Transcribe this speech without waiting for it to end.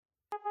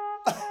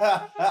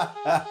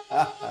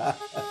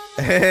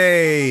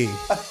Hey.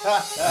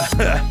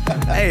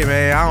 Hey,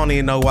 man, I don't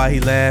even know why he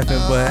laughing,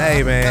 but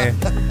hey, man,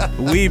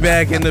 we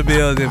back in the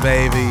building,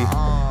 baby.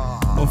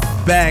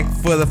 Back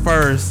for the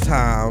first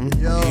time.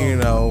 Yo. You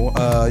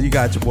know, you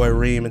got your boy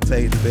Reem and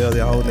Tate in the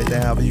building holding it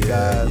down for you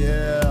guys.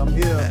 Yeah, I'm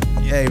here.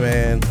 Hey,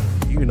 man,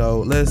 you know,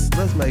 let's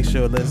make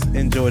sure, let's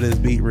enjoy this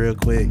beat real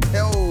quick.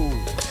 Yo,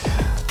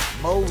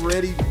 Mo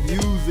Ready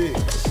Music.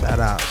 Shout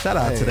out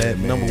to that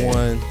man. number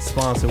one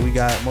sponsor we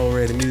got, Mo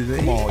Ready Music.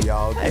 Come on,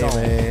 y'all. Hey, Get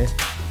on. man,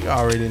 you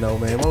already know,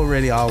 man. Mo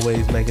Ready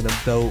always making them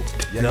dope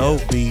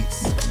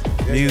beats,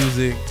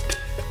 music,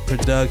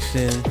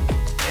 production,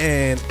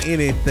 and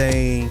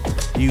anything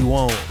you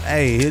want.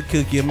 Hey, he'll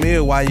cook your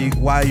meal while you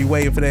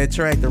waiting for that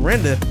track to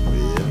render.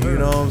 You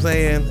know what I'm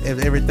saying?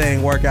 If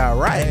everything work out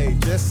right. Hey,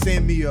 just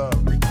send me a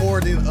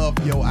recording of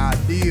your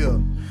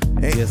idea.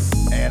 Yes.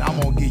 And I'm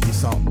gonna give you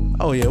something.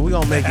 Oh yeah, we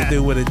gonna make it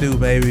do what it do,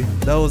 baby.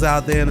 Those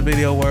out there in the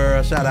video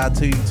world, shout out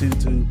to you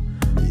too.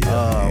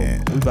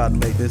 Man. We about to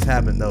make this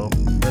happen though.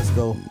 Let's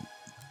go.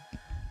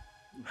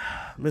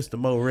 Mr.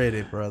 Mo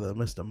Ready, brother.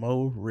 Mr.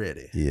 Mo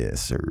Ready.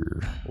 Yes,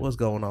 sir. What's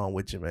going on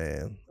with you,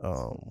 man?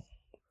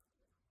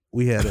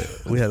 We had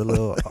a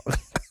little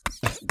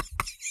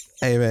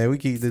hey man, we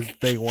keep this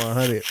thing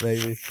 100,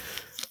 baby.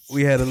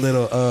 We had a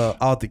little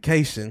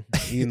altercation,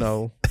 you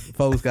know.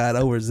 Folks got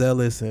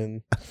overzealous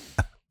and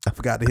I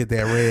forgot to hit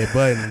that red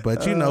button,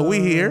 but you know, we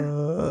here.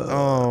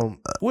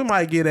 We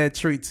might get that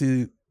treat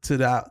to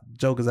the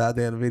jokers out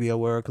there in the video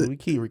world because we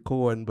keep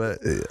recording, but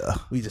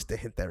we just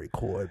didn't hit that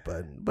record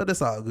button. But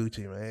it's all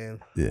Gucci, man.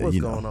 Yeah, What's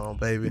going on,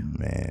 baby?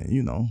 Man,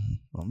 you know,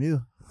 I'm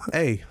here.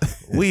 Hey,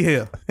 we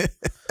here.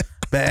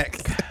 Back.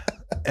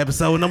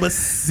 Episode number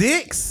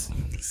 6.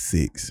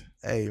 6.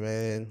 Hey,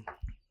 man.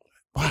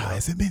 Wow,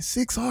 has it been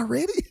 6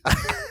 already?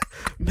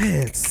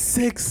 Man,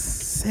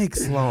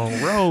 six long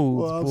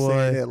roads, Well, I'm boy.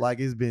 saying that like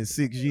it's been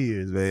 6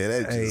 years, man.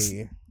 That's just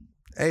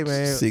Hey,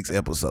 man. 6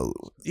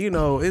 episodes. You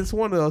know, it's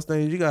one of those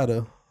things you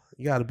gotta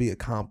be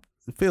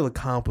feel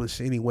accomplished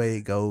any way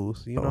it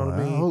goes. You know what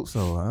I mean? I hope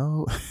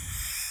so.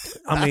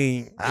 I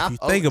mean, if you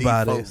hope think these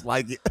about it, folks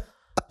like it.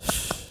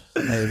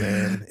 hey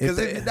man, Because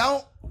if you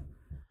don't,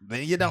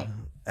 then you don't.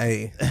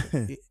 hey,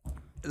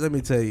 let me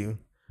tell you.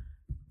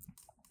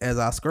 As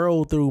I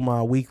scroll through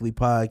my weekly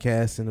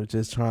podcast and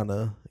just trying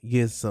to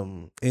get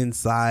some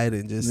insight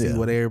and just see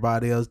what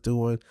everybody else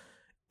doing,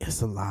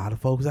 it's a lot of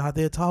folks out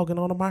there talking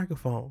on the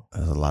microphone.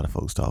 There's a lot of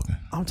folks talking.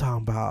 I'm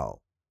talking about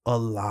a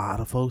lot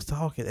of folks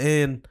talking.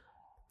 And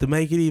to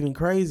make it even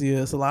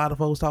crazier, it's a lot of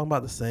folks talking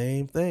about the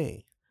same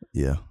thing.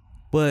 Yeah.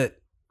 But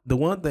the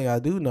one thing I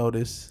do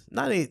notice,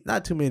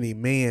 not too many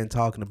men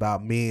talking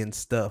about men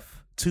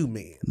stuff to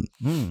men.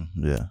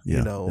 Yeah.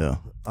 You know,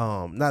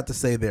 not to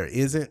say there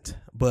isn't,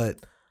 but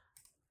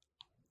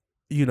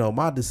you know,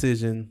 my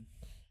decision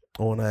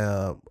on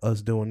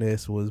us doing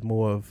this was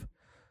more of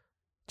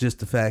just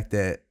the fact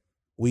that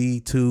we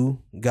two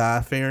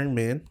God-fearing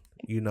men,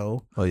 you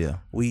know. Oh yeah.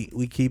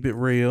 We keep it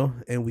real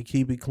and we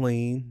keep it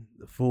clean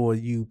for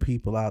you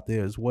people out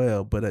there as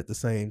well. But at the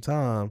same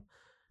time,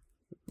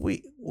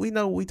 we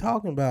know what we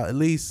talking about, at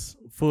least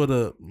for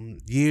the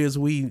years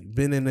we've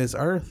been in this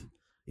earth.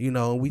 You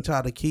know, we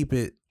try to keep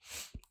it,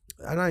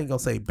 I'm not even gonna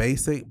say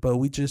basic, but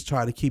we just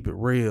try to keep it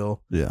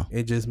real. Yeah.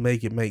 And just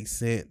make it make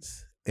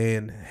sense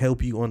and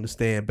help you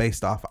understand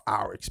based off of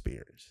our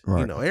experience. Right.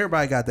 You know,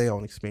 everybody got their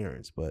own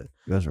experience, but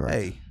That's right.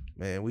 hey,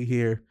 man, we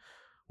here.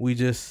 We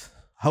just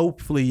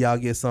hopefully y'all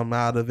get something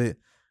out of it.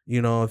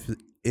 You know,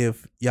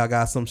 if y'all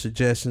got some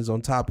suggestions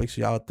on topics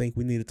y'all think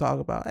we need to talk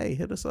about, hey,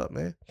 hit us up,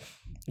 man.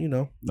 You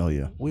know. Oh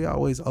yeah. We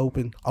always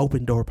open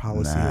door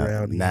policy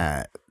around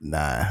here.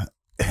 Nah.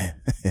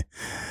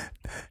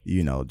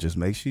 You know, just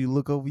make sure you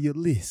look over your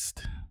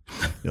list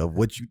of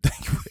what you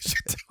think we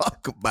should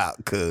talk about,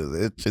 because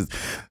it's just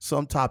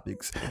some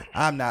topics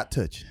I'm not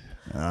touching.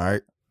 All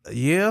right.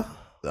 Yeah.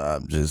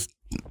 I'm just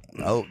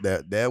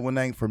that one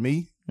ain't for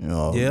me. You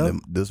know,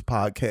 this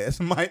podcast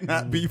might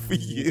not be for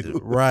you.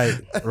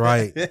 Right.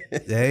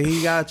 Hey,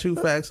 he got true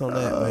facts on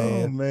that,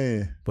 man. Oh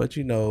man. But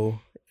you know,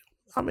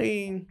 I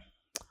mean,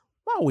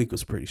 my week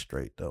was pretty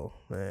straight though,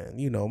 man.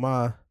 You know,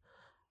 my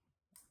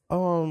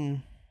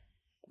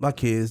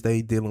kids,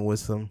 they dealing with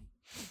some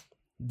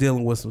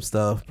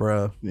stuff,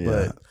 bruh.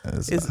 Yeah,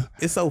 but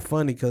it's so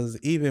funny because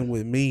even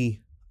with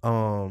me,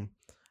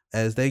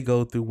 as they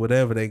go through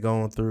whatever they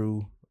going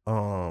through,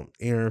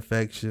 ear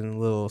infection,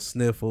 little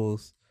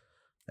sniffles,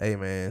 hey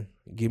man,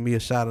 give me a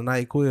shot of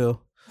NyQuil.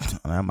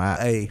 I'm out.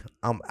 Hey,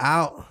 I'm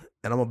out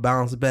and I'm gonna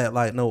bounce back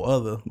like no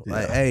other. Yeah.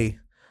 Like, hey,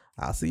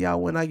 I'll see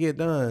y'all when I get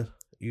done.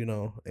 You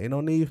know, ain't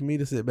no need for me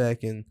to sit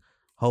back and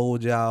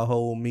hold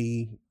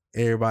me.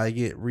 Everybody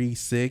get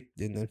re-sick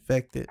and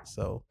infected.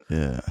 So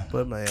Yeah.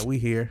 but man, we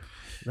here.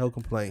 No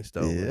complaints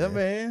though. Yeah,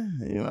 man.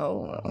 You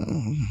know.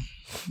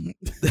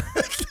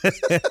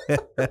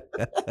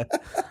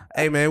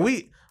 Hey man,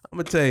 I'm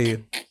gonna tell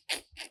you.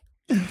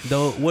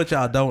 Though what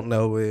y'all don't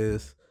know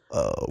is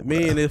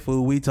Me and this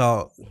fool, we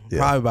talk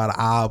probably about an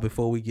hour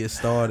before we get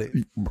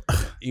started.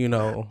 You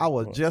know, I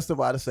was just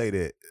about to say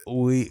that.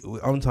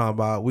 I'm talking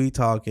about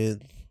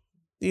talking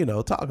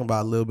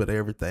about a little bit of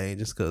everything,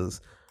 just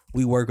because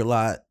we work a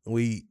lot,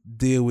 we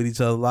deal with each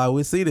other a lot.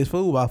 We see this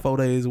fool about 4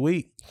 days a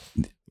week.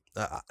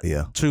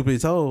 Truth be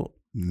told,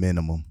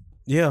 minimum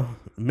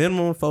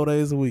 4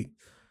 days a week,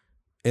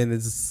 and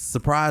it's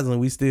surprising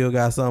we still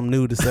got something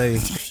new to say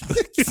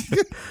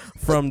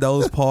from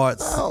those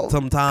parts,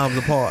 sometimes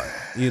apart.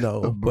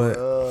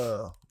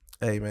 But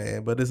hey,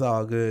 man, but it's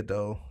all good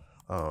though.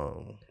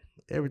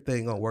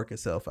 Everything gonna work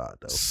itself out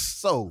though.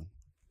 So,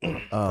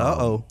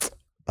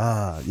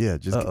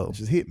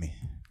 just hit me.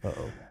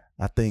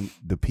 I think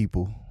the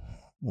people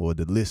or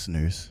the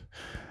listeners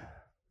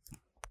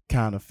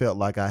kind of felt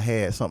like I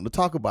had something to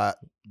talk about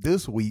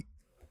this week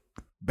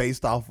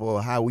based off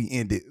of how we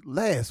ended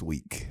last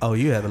week. Oh,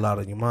 you had a lot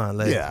on your mind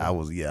last week. I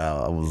was. He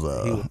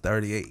was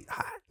 38.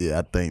 Yeah,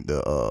 I think the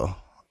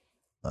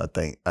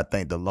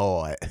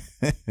Lord.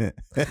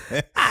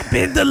 I've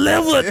been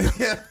delivered.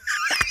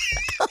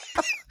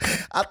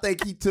 I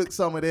think he took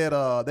some of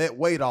that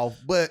weight off,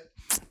 but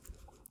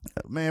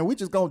man, we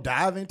just gonna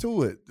dive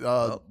into it.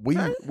 We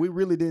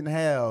really didn't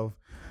have,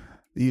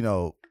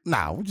 we're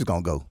just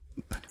gonna go.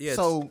 Yes.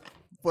 So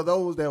for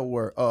those that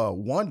were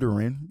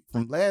wondering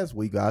from last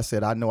week, I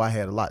said I know I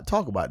had a lot to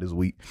talk about this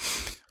week.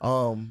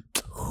 After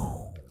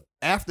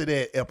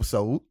that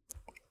episode,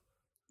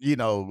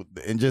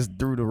 and just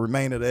through the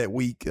remainder of that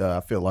week,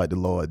 I felt like the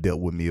Lord dealt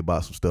with me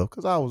about some stuff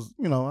because I was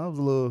a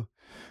little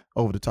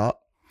over the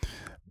top.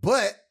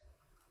 But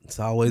it's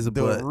always a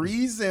the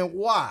reason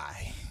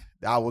why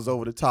I was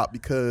over the top,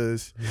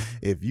 because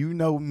if you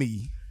know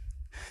me,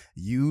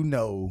 you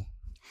know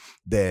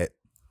that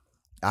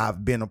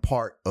I've been a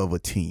part of a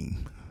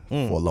team for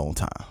a long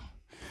time.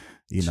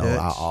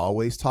 I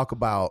always talk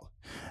about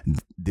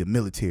the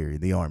military,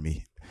 the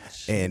Army,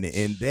 and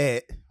in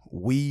that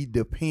we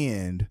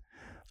depend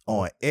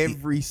on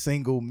every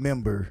single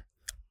member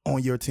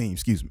on your team,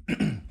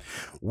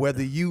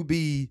 whether you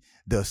be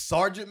the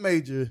sergeant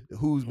major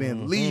who's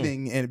been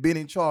leading and been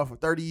in charge for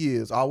 30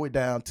 years, all the way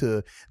down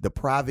to the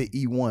private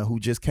E1 who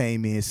just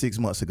came in 6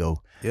 months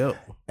ago. Yep.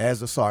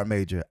 As a sergeant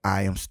major,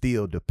 I am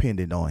still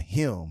dependent on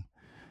him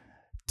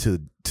to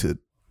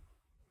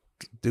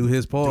do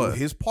his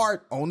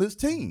part on this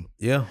team.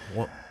 Yeah.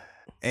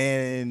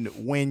 And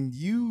when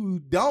you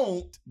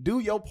don't do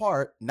your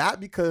part, not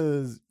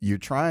because you're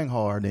trying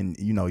hard and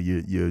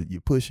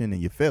you're pushing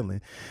and you're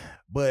failing,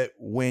 but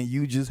when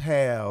you just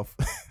have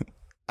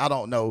I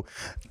don't know,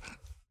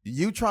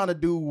 you trying to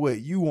do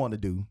what you want to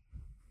do,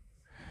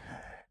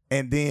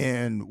 and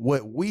then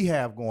what we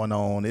have going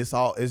on, it's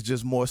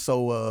just more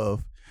so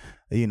of,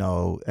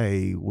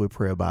 hey, we'll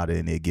pray about it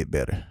and it'll get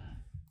better.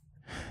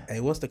 Hey,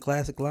 what's the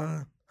classic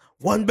line?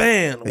 One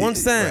band, one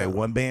sound. Right,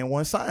 one band,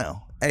 one sound.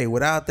 Hey,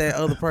 without that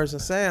other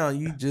person's sound,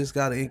 you just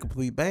got an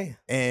incomplete band.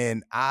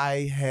 And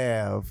I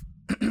have,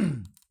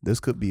 this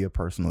could be a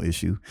personal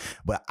issue,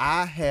 but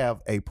I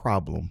have a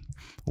problem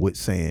with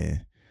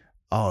saying,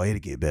 oh, it'll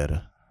get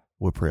better,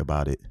 we'll pray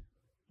about it.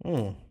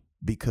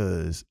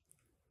 Because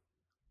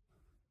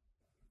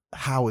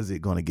how is it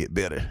going to get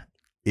better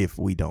if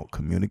we don't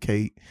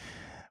communicate?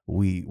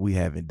 We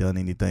haven't done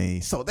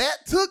anything. So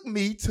that took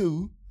me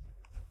to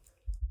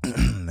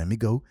let me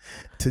go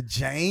to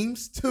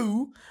James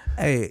 2.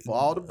 Hey, for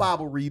all the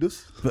Bible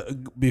readers.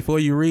 Before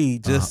you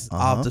read, just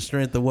off the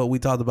strength of what we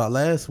talked about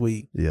last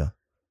week. Yeah.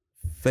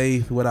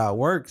 Faith without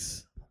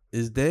works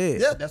is dead.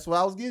 Yeah, that's what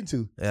I was getting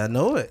to. Yeah, I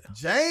know it.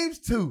 James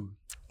 2.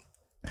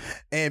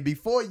 And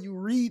before you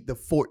read the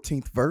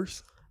 14th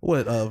verse.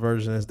 What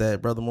version is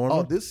that, Brother Mormon?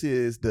 Oh, this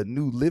is the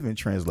New Living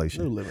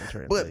Translation. New Living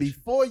Translation. But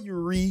before you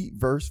read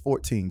verse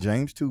 14,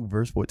 James 2,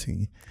 verse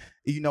 14,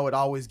 it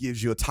always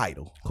gives you a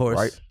title. Of course.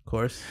 Right? Of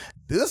course.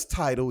 This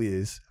title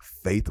is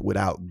Faith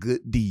Without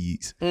Good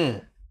Deeds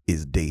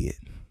is Dead.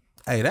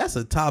 Hey, that's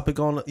a topic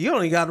on... You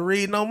don't even got to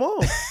read no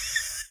more.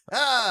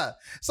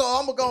 So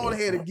I'm going to go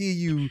ahead and give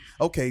you,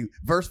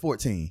 verse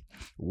 14.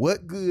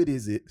 What good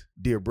is it,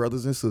 dear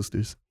brothers and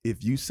sisters,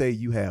 if you say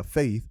you have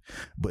faith,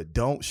 but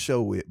don't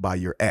show it by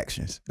your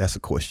actions? That's a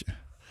question.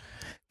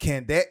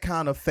 Can that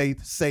kind of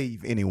faith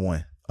save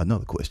anyone?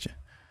 Another question.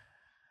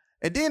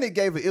 And then it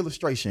gave an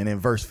illustration in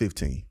verse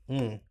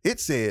 15. It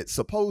said,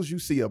 suppose you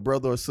see a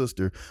brother or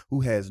sister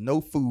who has no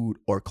food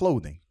or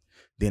clothing.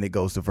 Then it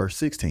goes to verse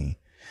 16.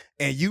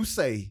 And you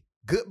say,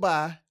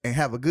 goodbye and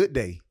have a good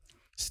day.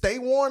 Stay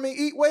warm and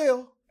eat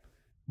well.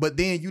 But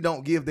then you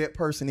don't give that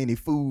person any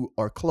food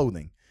or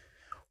clothing.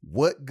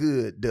 What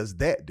good does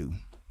that do?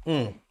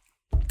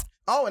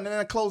 Oh, and then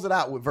I close it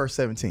out with verse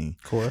 17.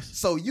 Of course.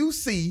 So you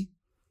see,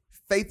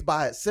 faith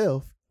by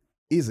itself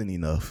isn't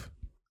enough.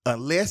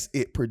 Unless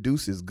it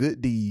produces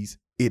good deeds,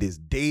 it is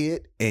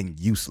dead and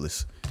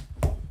useless.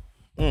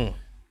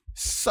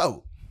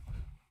 So,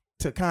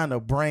 to kind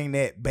of bring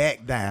that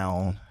back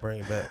down,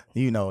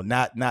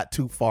 not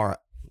too far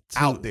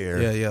out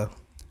there. Yeah.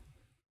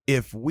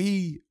 If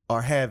we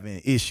are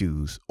having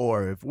issues,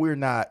 or if we're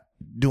not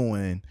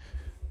doing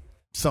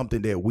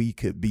something that we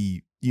could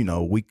be you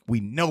know, we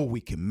know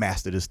we can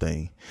master this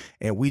thing,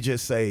 and we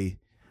just say,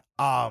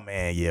 oh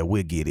man, yeah,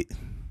 we'll get it.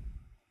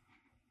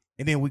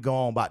 And then we go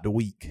on about the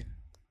week.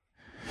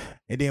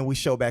 And then we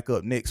show back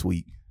up next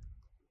week.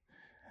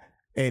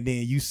 And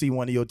then you see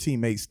one of your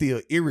teammates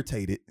still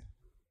irritated.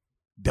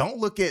 Don't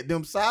look at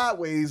them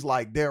sideways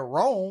like they're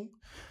wrong.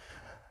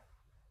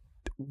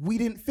 We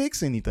didn't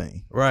fix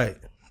anything. Right.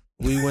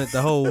 We went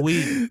the whole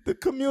week. The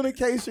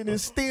communication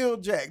is still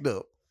jacked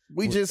up.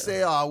 We just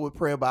say, oh, we'll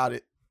pray about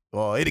it.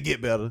 Or it'll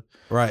get better.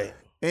 Right.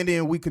 And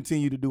then we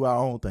continue to do our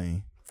own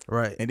thing.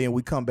 Right. And then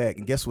we come back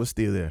and guess what's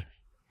still there?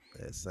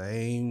 That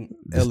same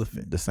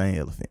elephant. The same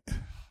elephant.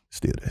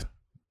 Still there.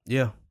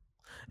 Yeah.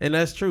 And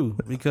that's true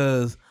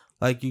because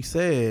like you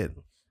said,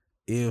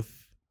 if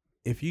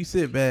you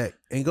sit back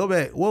and go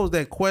back, what was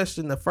that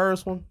question, the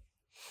first one?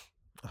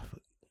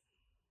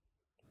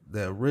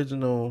 The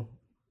original.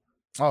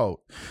 Oh,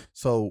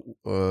 so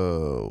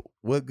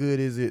what good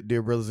is it,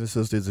 dear brothers and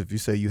sisters, if you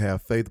say you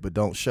have faith but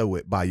don't show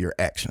it by your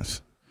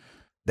actions?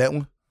 That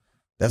one?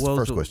 That's the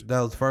first question.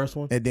 That was the first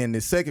one? And then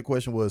the second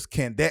question was,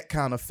 can that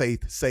kind of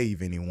faith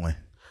save anyone?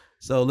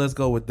 So let's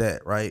go with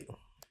that, right?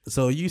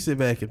 So you sit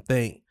back and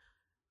think,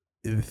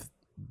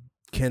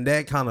 can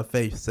that kind of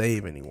faith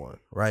save anyone,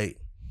 right?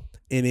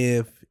 And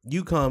if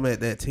you come at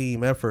that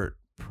team effort,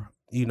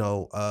 you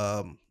know,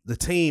 the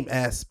team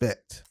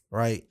aspect,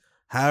 right?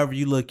 However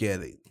you look at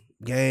it,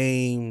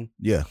 game,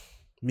 yeah,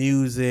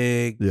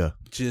 music, yeah,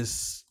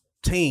 just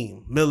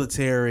team,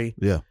 military,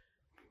 yeah.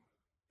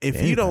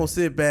 If you don't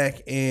sit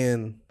back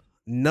and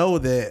know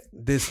that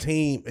this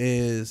team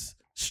is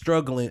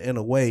struggling in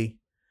a way,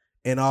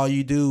 and all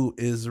you do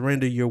is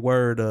render your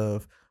word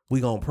of, we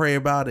gonna pray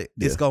about it,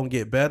 it's gonna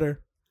get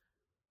better.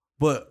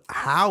 But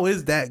how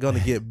is that gonna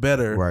get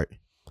better right,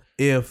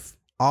 if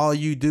all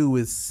you do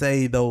is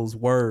say those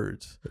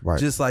words? Right.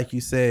 Just like you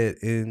said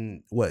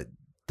in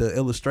the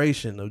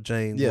illustration of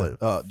James,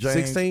 James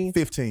 16?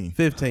 15.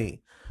 15.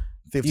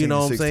 15 you know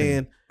what I'm 16.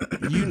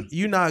 saying?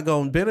 You're not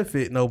gonna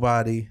benefit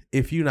nobody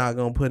if you're not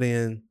gonna put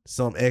in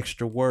some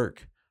extra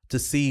work to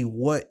see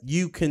what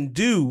you can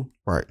do.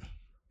 Right.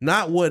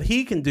 Not what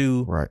he can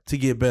do right. to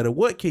get better.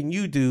 What can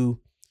you do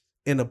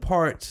in the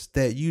parts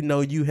that you know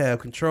you have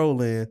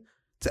control in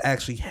to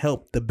actually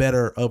help the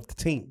better of the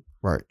team?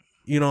 Right.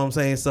 You know what I'm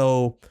saying?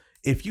 So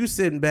if you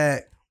sitting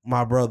back,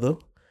 my brother,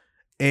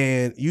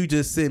 and you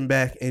just sitting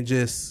back and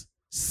just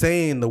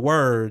saying the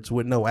words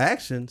with no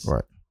actions,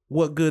 right.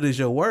 What good is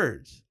your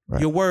words?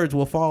 Right. Your words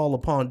will fall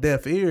upon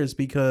deaf ears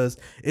because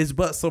it's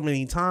but so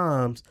many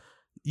times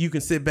you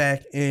can sit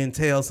back and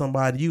tell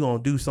somebody you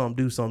gonna do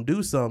something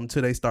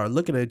till they start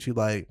looking at you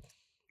like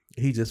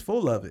he just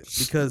full of it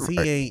because he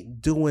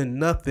ain't doing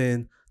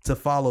nothing to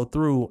follow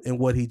through in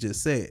what he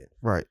just said.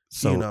 Right.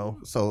 So you know.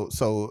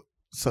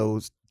 So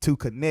to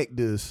connect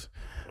this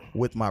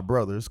with my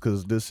brothers,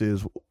 because this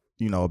is,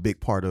 you know, a big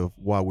part of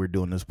why we're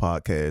doing this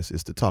podcast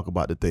is to talk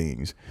about the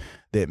things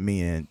that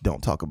men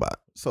don't talk about.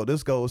 So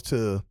this goes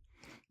to,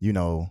 you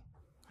know,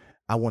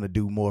 I want to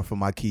do more for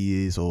my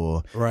kids,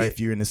 or if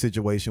you're in a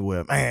situation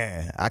where,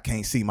 man, I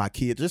can't see my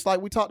kid, just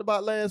like we talked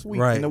about last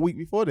week and the week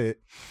before that,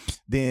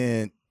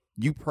 then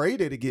you pray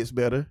that it gets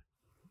better.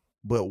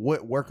 But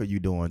what work are you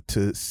doing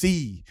to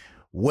see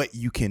what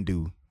you can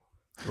do?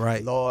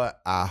 Right. Lord,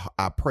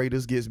 I pray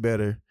this gets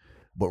better.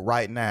 But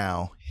right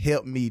now,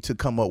 help me to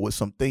come up with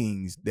some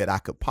things that I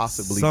could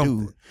possibly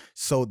do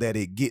so that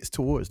it gets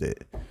towards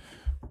that.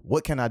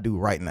 What can I do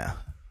right now?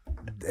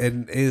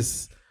 And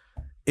is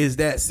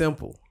that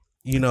simple?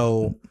 You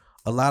know,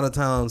 a lot of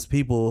times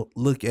people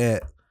look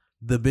at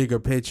the bigger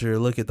picture,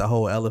 look at the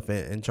whole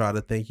elephant and try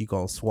to think you're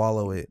going to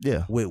swallow it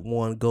with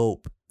one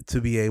gulp to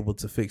be able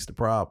to fix the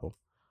problem.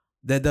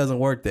 That doesn't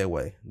work that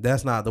way.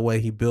 That's not the way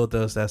he built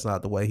us. That's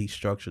not the way he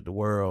structured the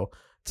world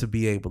to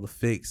be able to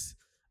fix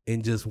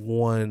in just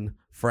one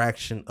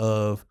fraction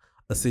of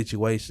a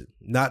situation.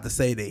 Not to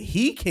say that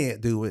he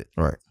can't do it.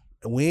 Right.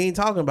 We ain't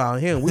talking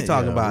about him. We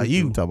talking about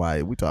you. We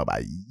talking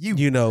about you.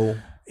 You know,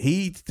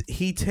 he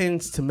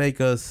tends to make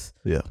us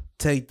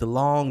take the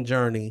long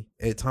journey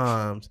at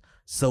times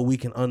so we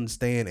can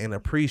understand and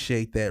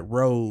appreciate that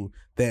road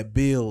that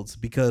builds,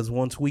 because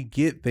once we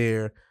get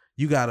there,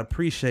 you got to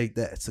appreciate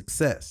that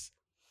success,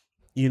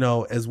 you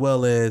know, as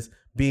well as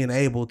being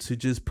able to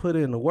just put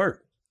in the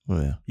work. Oh,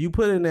 yeah. You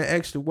put in that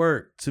extra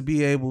work to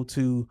be able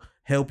to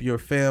help your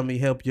family,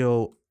 help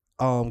your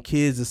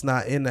kids that's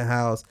not in the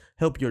house,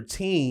 help your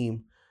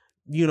team,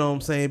 you know what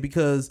I'm saying?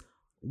 Because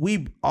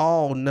we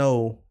all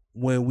know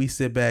when we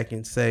sit back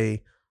and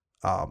say,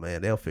 oh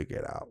man, they'll figure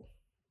it out.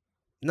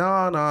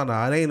 No.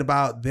 It ain't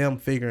about them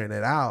figuring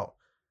it out.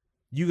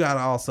 You got to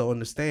also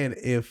understand,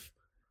 if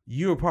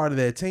you're part of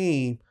that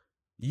team,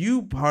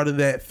 you part of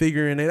that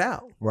figuring it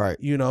out. Right.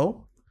 You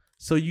know?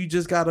 So you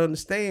just got to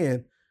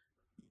understand,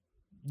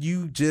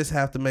 you just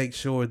have to make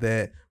sure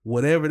that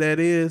whatever that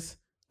is,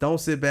 don't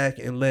sit back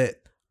and let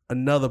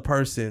another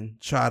person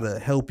try to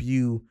help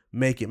you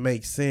make it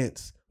make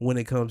sense when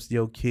it comes to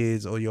your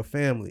kids or your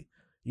family.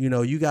 You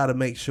know, you got to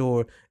make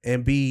sure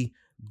and be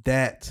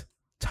that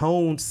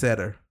tone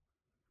setter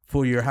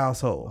for your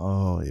household.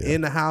 Oh yeah.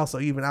 In the house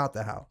or even out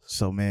the house.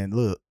 So man,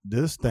 look,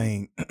 this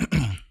thing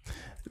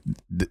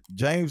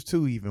James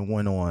 2 even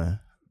went on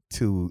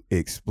to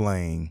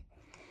explain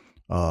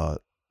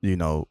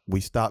we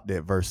stopped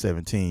at verse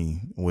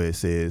 17 where it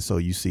says, so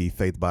you see,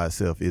 faith by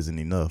itself isn't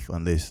enough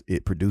unless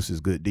it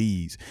produces good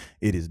deeds.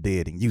 It is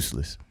dead and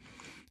useless.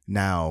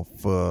 Now,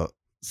 for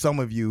some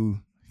of you,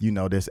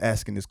 that's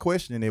asking this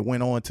question, it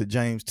went on to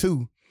James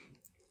 2.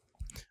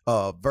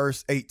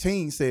 Verse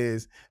 18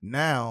 says,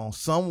 now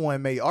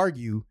someone may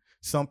argue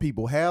some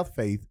people have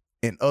faith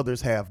and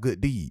others have good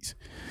deeds.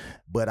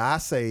 But I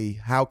say,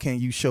 how can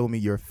you show me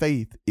your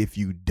faith if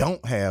you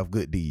don't have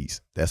good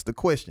deeds? That's the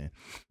question.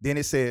 Then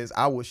it says,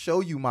 I will show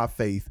you my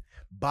faith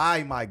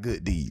by my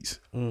good deeds.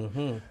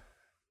 Mm-hmm.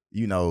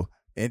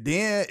 And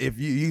then if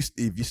you're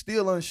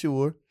still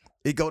unsure,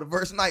 it go to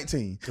verse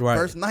 19. Right.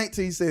 Verse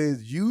 19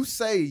 says, you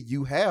say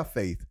you have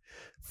faith,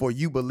 for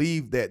you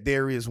believe that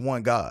there is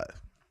one God.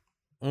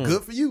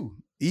 Good for you.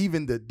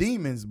 Even the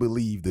demons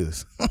believe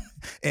this,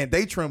 and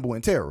they tremble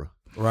in terror.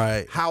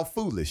 Right. How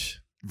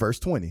foolish. Verse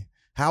 20.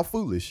 How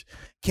foolish.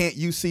 Can't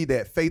you see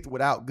that faith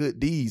without good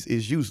deeds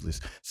is useless?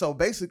 So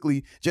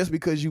basically, just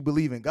because you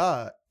believe in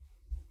God,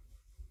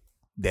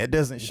 that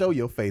doesn't show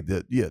your faith.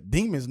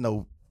 Demons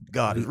know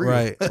God is real.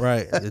 Right.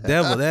 The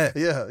devil, that.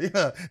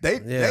 Yeah.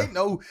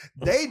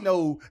 They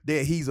know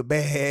that he's a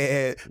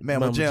bad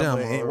mamma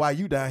jamma, and while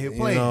you down here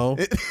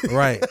playing.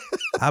 Right.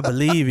 I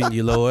believe in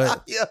you, Lord.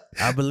 Yeah.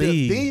 I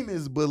believe. The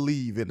demons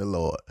believe in the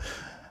Lord.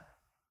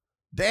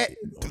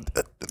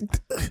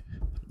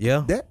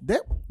 Yeah.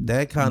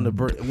 That kind of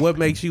what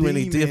makes you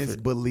any different? Demons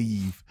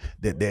believe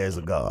that there's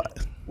a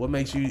God. What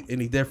makes you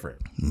any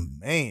different?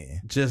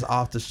 Man. Just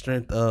off the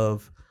strength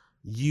of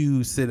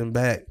you sitting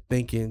back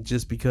thinking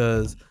just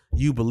because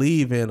you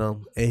believe in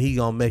him and he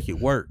gonna make it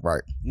work.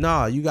 Right.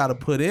 Nah, you gotta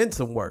put in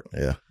some work.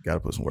 Yeah, gotta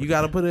put some work. You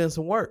gotta put in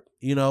some work.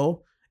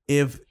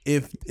 If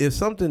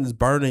something is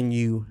burning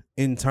you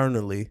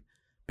internally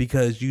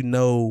because you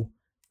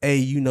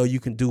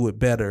can do it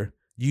better,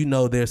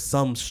 there's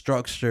some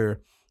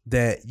structure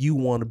that you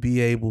want to be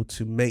able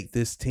to make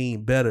this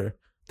team better,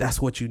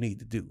 that's what you need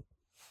to do.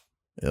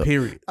 Yep.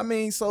 Period. I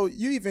mean, so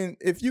you even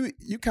if you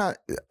kind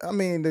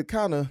to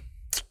kind of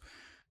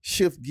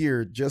shift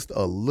gear just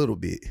a little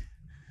bit,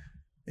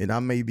 and I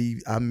may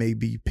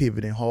be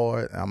pivoting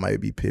hard, I might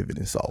be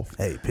pivoting soft.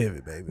 Hey,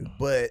 pivot, baby.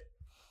 But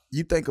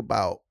you think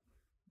about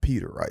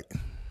Peter, right?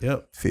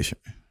 Yep.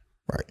 Fisherman,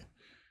 right?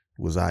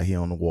 Was out here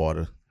on the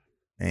water,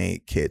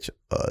 ain't catch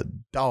a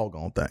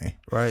doggone thing.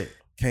 Right.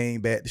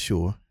 Came back to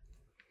shore.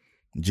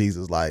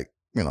 Jesus,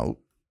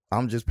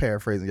 I'm just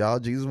paraphrasing, y'all.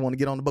 Jesus want to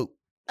get on the boat.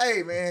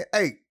 Hey, man.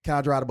 Hey, can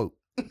I drive the boat?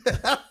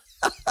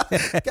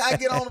 Can I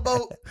get on the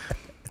boat?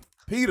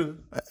 Peter,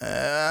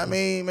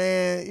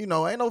 man,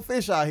 ain't no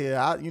fish out here.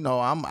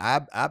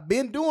 I've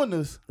been doing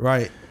this.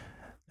 Right.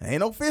 Ain't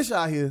no fish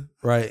out here.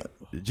 Right.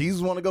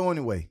 Jesus want to go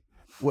anyway.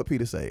 What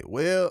Peter say?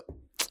 Well,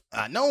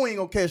 I know we ain't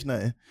gonna catch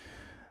nothing,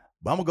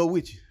 but I'm gonna go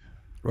with you.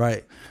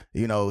 Right.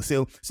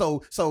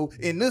 So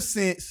in this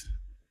sense,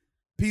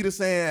 Peter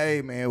saying,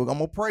 hey man, I'm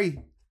gonna pray.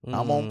 Mm-hmm.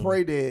 I'm gonna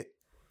pray that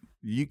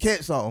you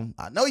catch something.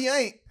 I know you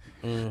ain't,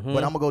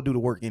 but I'm gonna go do the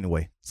work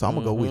anyway. So I'm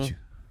gonna go with you.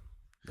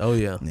 Oh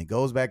yeah. And he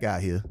goes back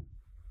out here.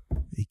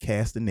 He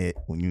cast the net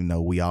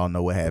when we all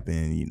know what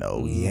happened. He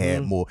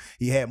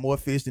had more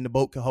fish than the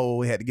boat could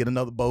hold. He had to get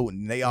another boat,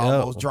 and they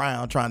almost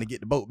drowned trying to get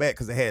the boat back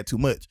because they had too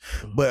much.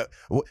 But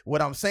what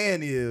I'm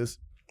saying is,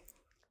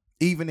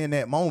 even in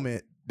that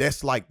moment,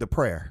 that's like the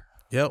prayer.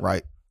 Yep.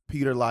 Right.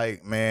 Peter,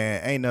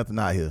 man, ain't nothing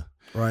out here.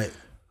 Right.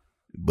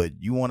 But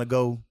you want to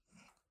go?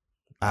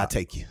 I'll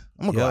take you.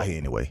 I'm gonna go out here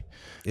anyway.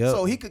 Yep.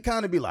 So he could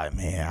kind of be like,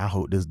 man, I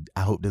hope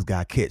this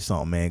guy catch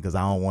something, man, because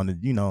I don't want to,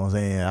 you know what I'm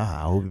saying?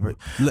 I hope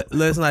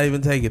Let's not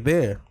even take it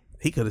there.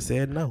 He could have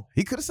said no.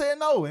 He could have said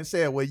no and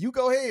said, well, you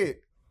go ahead.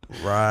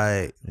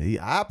 Right.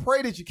 I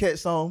pray that you catch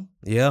something.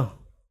 Yeah.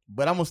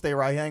 But I'm gonna stay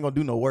right here. I ain't gonna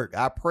do no work.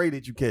 I pray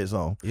that you catch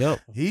something.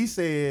 Yep. He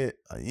said,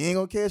 you ain't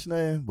gonna catch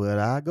nothing, but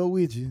I'll go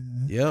with you.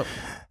 Yep.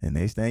 And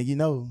next thing you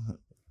know,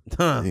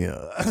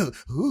 yeah.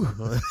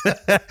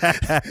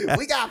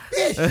 We got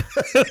fish.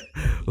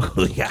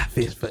 We got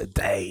fish for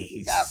days.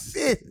 We got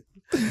fish.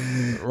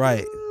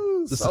 Right.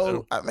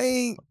 So I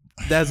mean,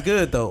 that's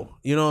good though.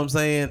 You know what I'm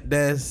saying?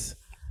 That's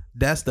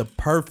the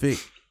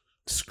perfect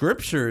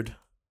scriptured,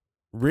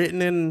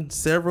 written in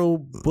several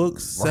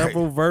books,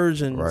 several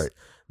versions. Right.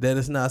 That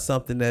it's not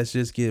something that's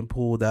just getting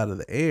pulled out of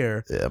the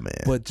air. Yeah,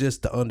 man. But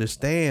just to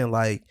understand,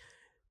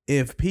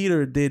 if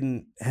Peter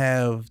didn't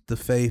have the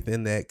faith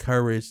and that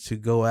courage to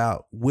go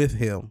out with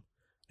him,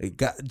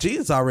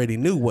 Jesus already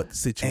knew what the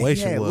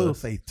situation and he had was. Little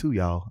faith too,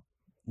 y'all.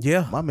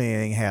 Yeah, my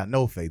man ain't had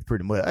no faith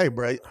pretty much. Hey,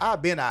 bro,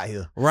 I've been out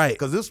here, right?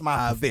 Because this is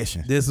my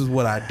profession. This is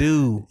what I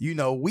do.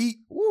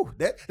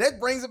 That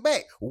brings it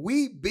back.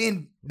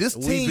 This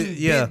team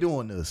been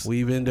doing this.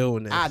 We've been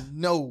doing this. I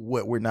know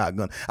what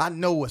I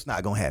know what's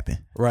not gonna happen.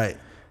 Right.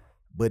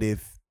 But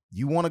if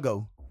you want to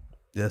go,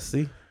 let's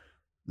see.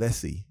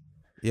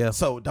 Yeah.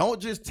 So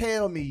don't just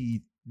tell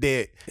me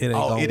that it ain't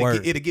gonna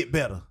work. It'll get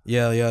better.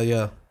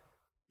 Yeah.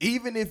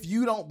 even if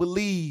you don't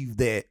believe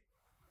that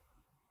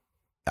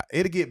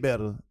it'll get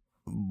better,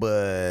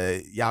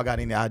 but y'all got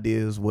any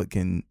ideas what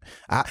can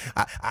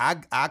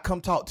I come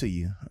talk to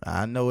you.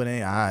 I know it ain't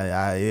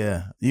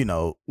yeah.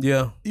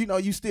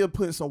 You still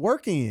putting some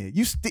work in.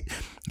 You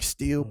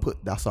still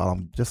put that's all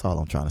I'm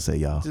trying to say,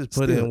 y'all. Just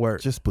put in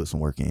work. Just put some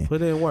work in.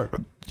 Put in work.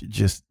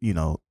 Just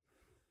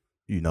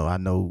I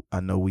know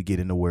we get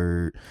in the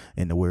word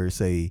and the word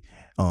say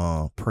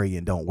pray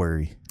and don't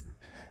worry.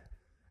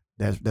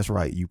 That's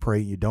right. You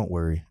pray and you don't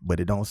worry, but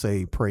it don't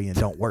say pray and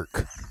don't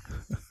work.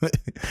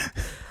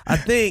 I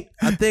think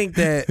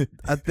that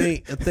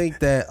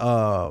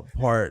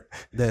part,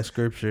 that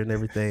scripture and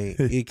everything,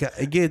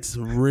 it gets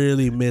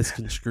really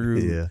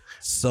misconstrued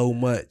so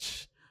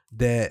much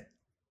that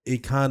it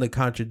kind of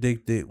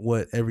contradicted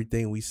what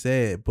everything we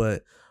said.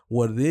 But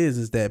what it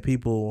is that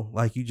people,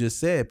 like you just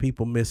said,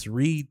 people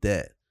misread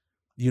that.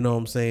 You know what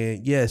I'm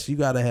saying? Yes, you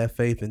got to have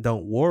faith and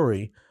don't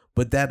worry,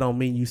 but that don't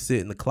mean you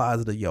sit in the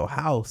closet of your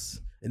house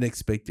and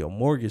expect your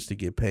mortgage to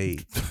get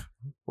paid.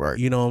 Right.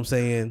 You know what I'm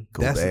saying?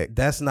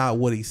 That's not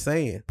what he's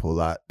saying. Pull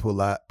out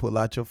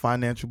your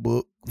financial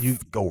book. You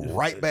go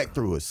right back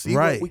through it. See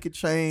what we can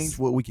change,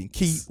 what we can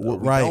keep, what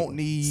we don't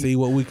need. See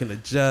what we can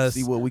adjust.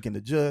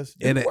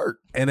 And work.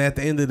 And at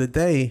the end of the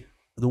day,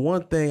 the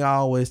one thing I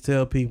always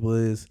tell people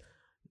is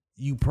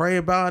you pray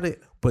about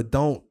it, but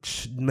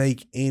don't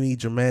make any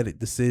dramatic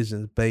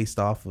decisions based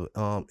off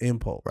of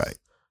impulse. Right.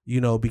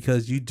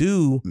 Because you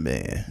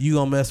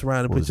gonna mess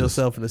around and put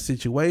yourself in a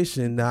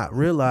situation not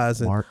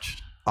realizing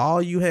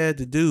all you had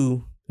to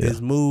do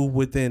is move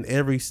within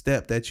every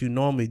step that you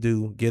normally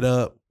do. Get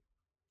up,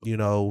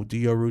 do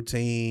your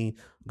routine,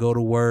 go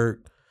to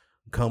work,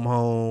 come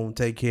home,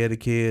 take care of the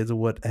kids or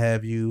what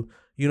have you.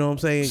 You know what I'm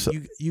saying? So,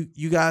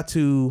 you got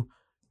to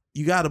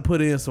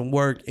put in some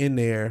work in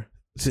there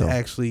to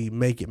actually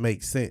make it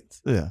make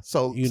sense. Yeah.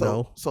 So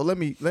let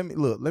me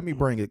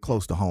bring it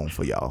close to home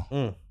for y'all.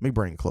 Let me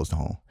bring it close to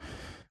home.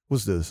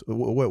 What's this?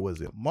 What was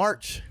it?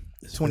 March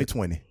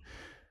 2020.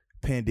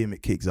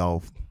 Pandemic kicks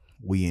off.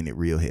 We in it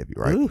real heavy,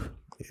 right? Ooh,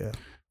 yeah.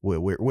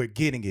 We're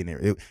getting in there.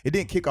 It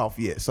didn't kick off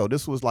yet. So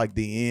this was like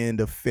the end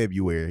of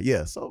February.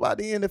 Yeah. So by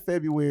the end of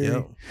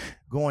February,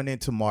 going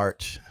into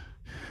March,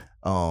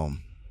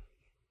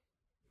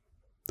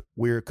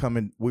 we were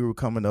coming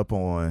up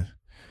on,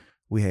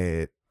 we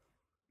had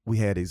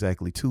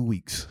exactly 2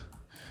 weeks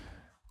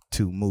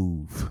to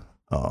move.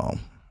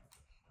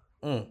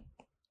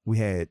 We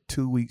had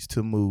 2 weeks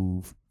to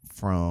move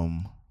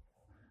from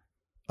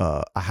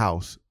a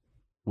house.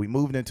 We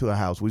moved into a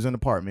house. We was in an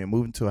apartment,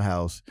 moved into a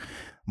house.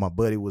 My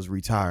buddy was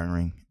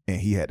retiring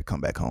and he had to come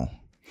back home.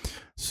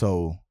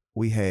 So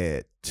we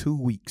had 2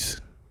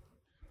 weeks.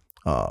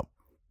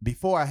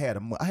 Before I had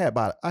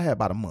about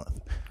a month.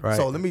 Right.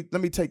 So let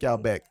me take y'all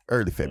back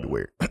early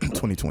February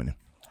 2020.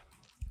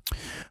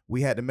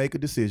 We had to make a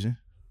decision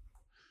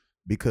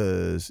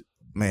because,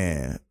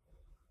 man,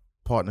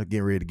 partner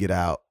getting ready to get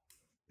out.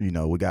 We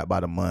got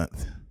about a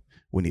month.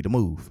 We need to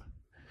move.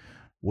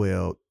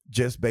 Well,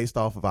 just based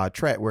off of our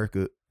track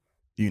record,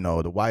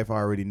 the wife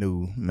already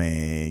knew,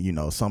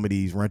 man, some of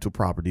these rental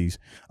properties,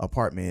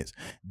 apartments,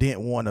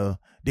 didn't want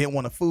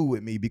to fool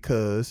with me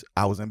because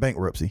I was in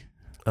bankruptcy.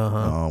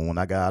 When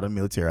I got out of the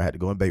military, I had to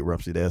go in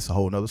bankruptcy. That's a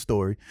whole nother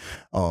story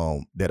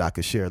that I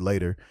could share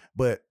later.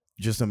 But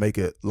just to make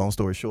it long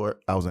story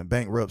short, I was in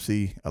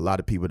bankruptcy. A lot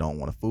of people don't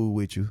want to fool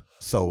with you.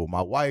 So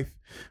my wife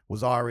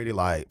was already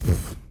like,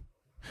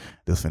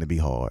 this finna be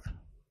hard.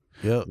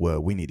 Yep.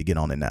 Well, we need to get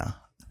on it now.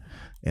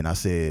 And I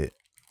said,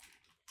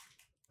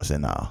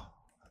 nah,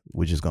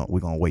 we're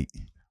gonna wait.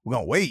 We're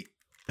gonna wait.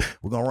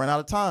 We're gonna run out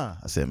of time.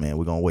 I said, man,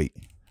 we're gonna wait.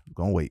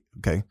 We're gonna wait.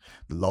 Okay.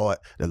 The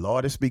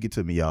Lord is speaking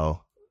to me,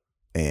 y'all.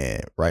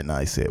 And right now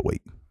he said,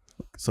 wait.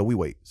 So we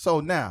wait. So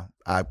now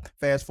I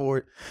fast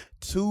forward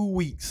 2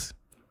 weeks.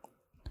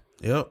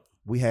 Yep.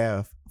 We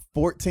have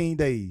 14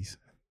 days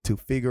to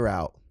figure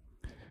out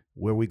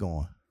where we're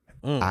going.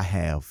 I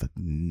have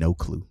no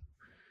clue.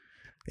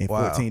 In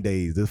 14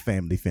 days, this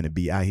family finna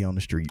be out here on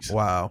the streets.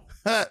 Wow.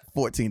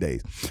 14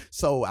 days.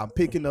 So I'm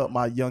picking up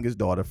my youngest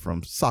daughter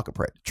from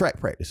track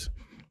practice.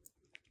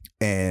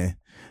 And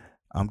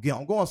I'm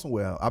going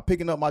somewhere. I'm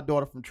picking up my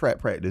daughter from track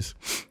practice.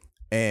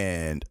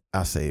 And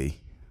I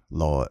say,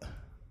 Lord,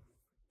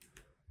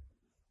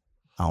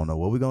 I don't know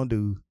what we're going to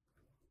do,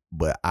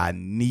 but I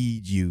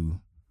need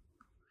you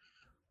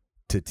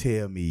to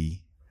tell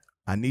me.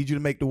 I need you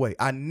to make the way.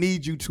 I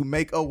need you to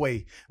make a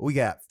way. We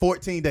got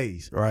 14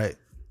 days. Right.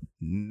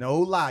 No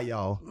lie,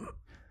 y'all.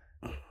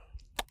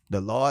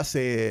 The Lord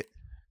said,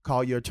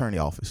 call your attorney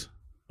office.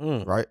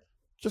 Right?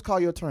 Just call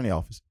your attorney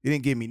office. He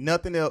didn't give me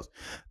nothing else.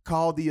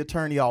 Call the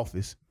attorney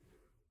office.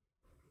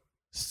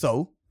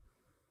 So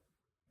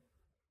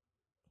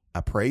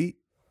I prayed.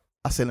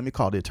 I said, let me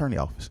call the attorney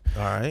office.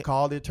 All right.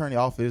 Call the attorney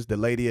office. The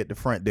lady at the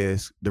front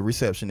desk, the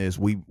receptionist,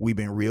 we've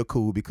been real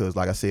cool because,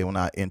 like I said, when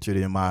I entered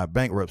in my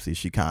bankruptcy,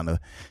 she kind of,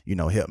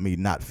 helped me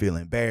not feel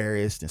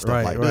embarrassed and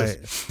stuff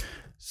this.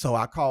 So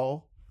I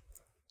called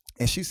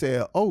and she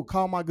said, oh,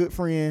 call my good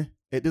friend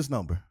at this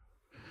number.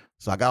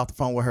 So I got off the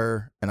phone with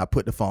her and I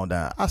put the phone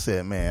down. I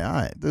said, man, all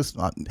right, this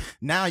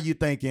now you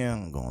thinking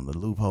I'm going to the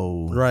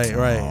loophole. Right.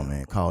 Oh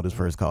man, call this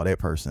person, call that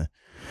person.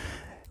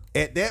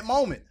 At that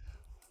moment,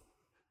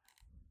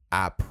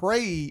 I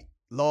prayed,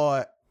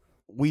 Lord,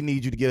 we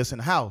need you to get us in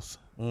the house.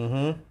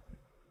 Mm-hmm.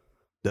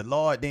 The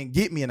Lord didn't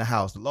get me in the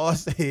house. The Lord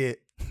said,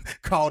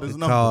 call this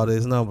number. Call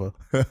this number.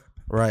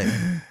 Right.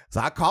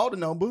 So I called the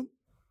number.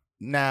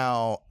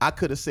 Now I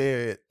could have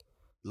said,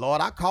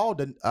 Lord, I called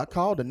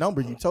the number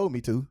you told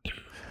me to.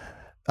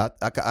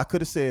 I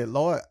could have said,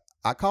 Lord,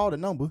 I called the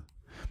number.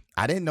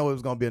 I didn't know it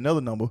was gonna be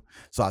another number.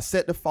 So I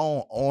set the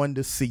phone on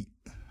the seat.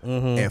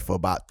 Mm-hmm. And for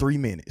about 3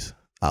 minutes,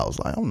 I was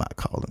like, I'm not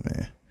calling,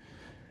 man.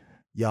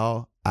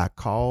 Y'all, I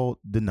called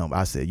the number.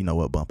 I said, you know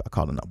what, Bump? I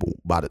called the number.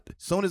 As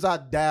soon as I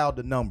dialed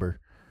the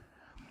number,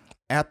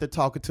 after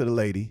talking to the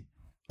lady,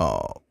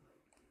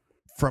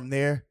 from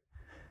there,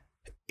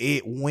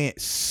 it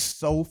went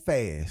so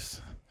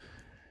fast.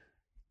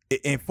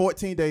 In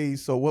 14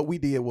 days, so what we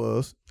did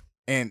was,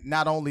 and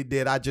not only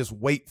did I just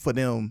wait for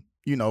them,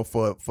 you know,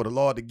 for the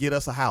Lord to get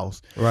us a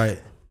house. Right.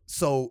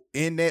 So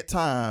in that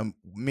time,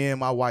 me and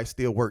my wife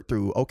still worked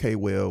through, okay,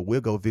 well,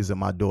 we'll go visit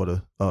my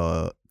daughter,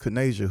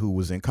 Kanasia, who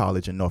was in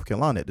college in North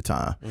Carolina at the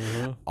time.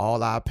 Mm-hmm.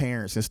 All our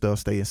parents and stuff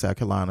stay in South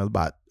Carolina,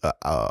 about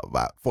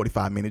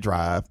 45-minute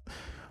drive.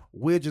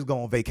 We're just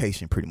going on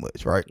vacation pretty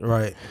much, right?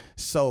 Right.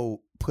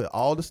 So put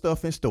all the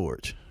stuff in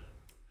storage.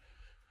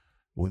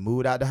 We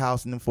moved out the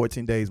house in the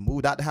 14 days,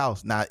 moved out the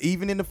house. Now,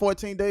 even in the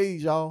 14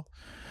 days, y'all,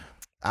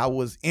 I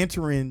was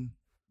entering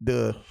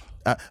the,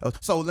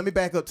 so let me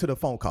back up to the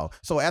phone call.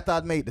 So after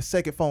I made the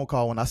second phone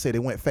call, when I said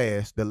it went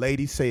fast, the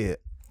lady said,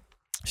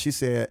 she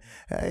said,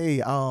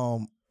 hey,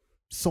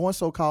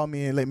 so-and-so called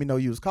me and let me know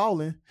you was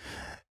calling.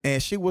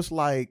 And she was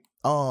like,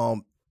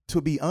 to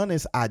be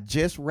honest, I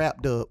just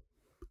wrapped up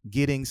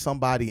getting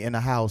somebody in the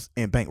house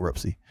in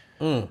bankruptcy.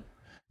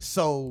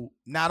 So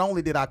not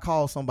only did I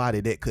call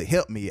somebody that could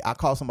help me, I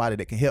called somebody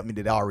that can help me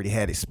that already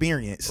had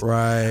experience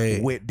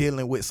with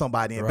dealing with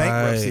somebody in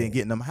bankruptcy and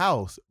getting them a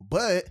house.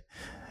 But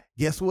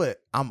guess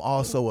what? I'm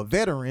also a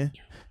veteran,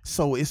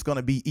 so it's going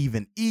to be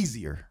even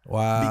easier.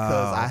 Wow.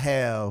 Because I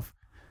have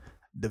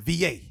the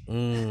VA.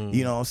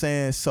 You know what I'm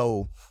saying?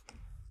 So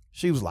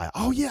she was like,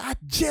 oh yeah, I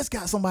just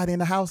got somebody in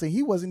the house and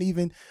he wasn't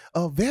even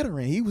a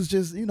veteran. He was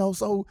just, you know,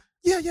 so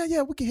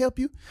yeah, we can help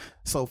you.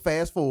 So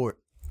fast forward.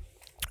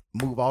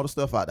 Move all the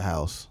stuff out the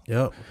house.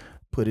 Yep.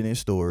 Put it in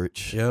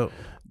storage. Yep.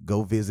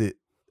 Go visit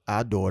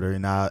our daughter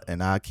and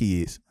our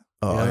kids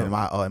and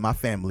my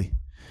family.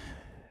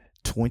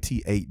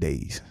 28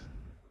 days.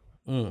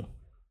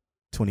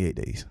 28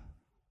 days.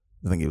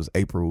 I think it was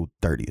April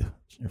 30th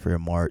for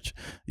March.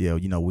 Yeah,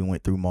 you know, we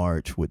went through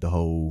March with the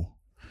whole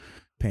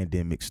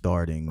pandemic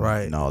starting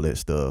and all that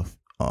stuff.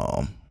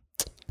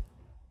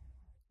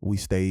 We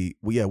stayed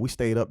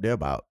up there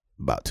about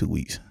 2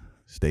 weeks.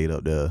 Stayed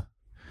up there.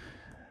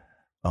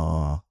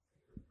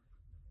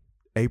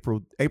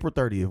 April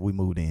 30th we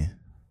moved in.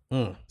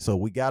 So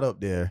we got up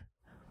there.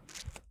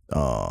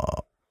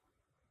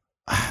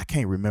 I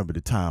can't remember the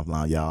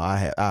timeline, y'all.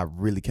 I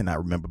really cannot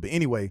remember. But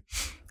anyway,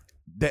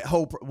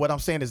 what I'm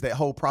saying is that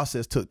whole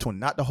process took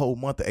not the whole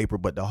month of April,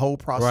 but the whole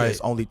process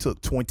only took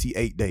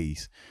 28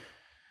 days.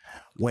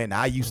 When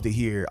I used to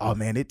hear, oh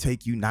man, it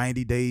take you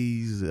 90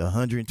 days,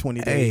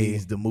 120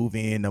 days to move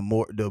in.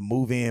 The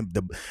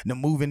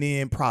moving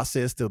in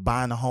process to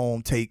buying a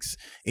home takes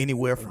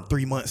anywhere from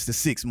 3 months to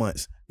 6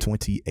 months.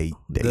 28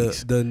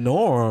 days. The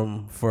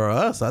norm for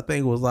us, I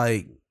think, was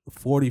like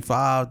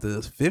 45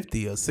 to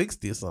 50 or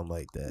 60 or something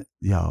like that.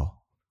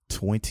 Y'all,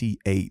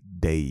 28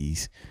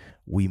 days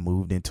we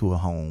moved into a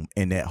home,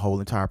 and that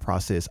whole entire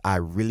process, I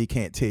really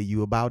can't tell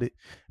you about it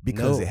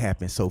because it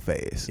happened so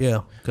fast.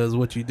 Yeah, because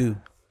what you do.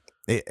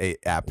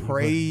 I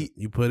prayed.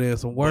 You put in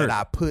some work. But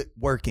I put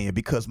work in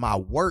because my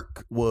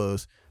work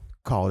was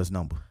call this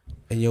number.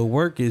 And your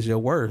work is your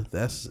worth.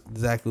 That's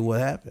exactly what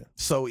happened.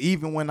 So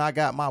even when I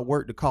got my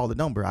work to call the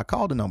number, I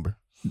called the number.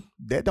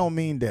 That don't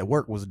mean that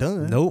work was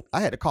done. Nope. I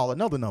had to call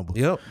another number.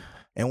 Yep.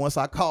 And once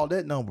I called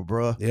that number,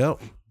 bruh.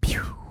 Yep.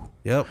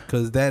 Yep.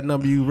 Because that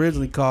number you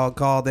originally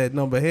called that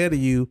number ahead of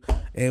you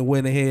and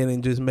went ahead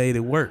and just made it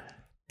work.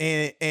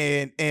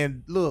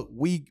 And look,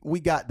 we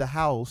got the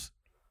house.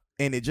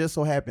 And it just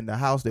so happened the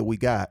house that we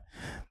got,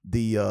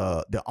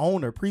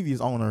 the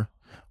previous owner,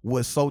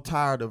 was so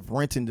tired of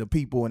renting to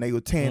people and they were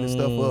tearing the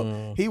stuff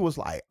up. He was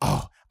like,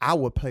 oh, I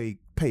would pay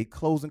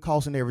closing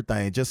costs and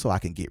everything just so I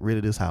can get rid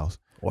of this house.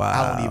 Wow.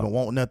 I don't even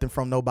want nothing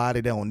from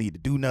nobody. They don't need to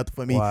do nothing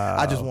for me. Wow.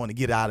 I just want to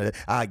get out of it.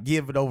 I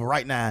give it over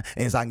right now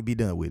and so I can be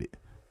done with it.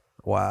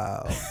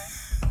 Wow.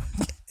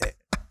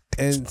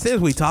 And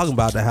since we talking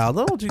about the house,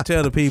 don't you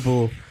tell the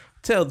people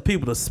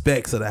the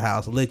specs of the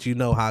house and let you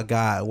know how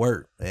God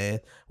worked, man.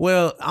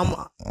 Well,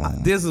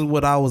 this is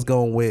what I was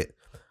going with.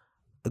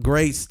 A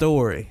great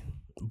story.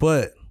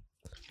 But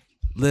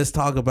let's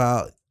talk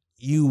about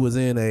you was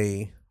in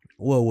a,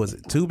 what was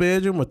it,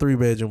 2-bedroom or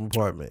 3-bedroom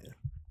apartment?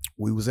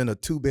 We was in a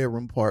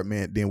 2-bedroom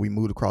apartment. Then we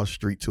moved across the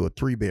street to a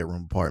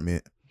 3-bedroom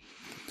apartment.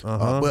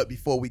 But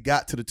before we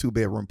got to the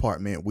 2-bedroom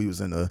apartment, we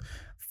was in a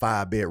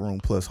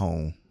 5-bedroom plus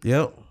home.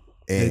 Yep.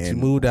 And that you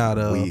moved out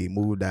of. We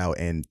moved out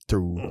and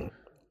threw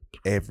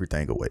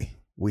everything away.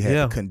 We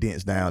had to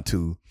condense down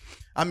to,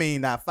 I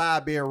mean, not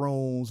 5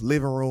 bedrooms,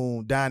 living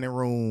room, dining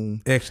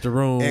room, extra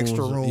room,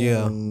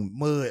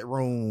 mud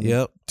room,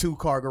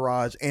 2-car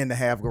garage and a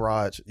half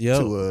garage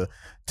to a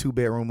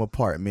 2-bedroom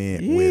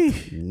apartment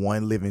with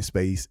 1 living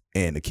space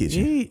and a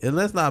kitchen. And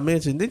let's not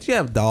mention, didn't you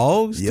have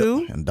dogs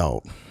too? And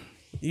dog.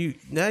 You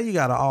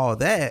got all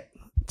that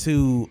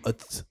to a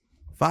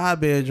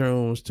 5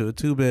 bedrooms to a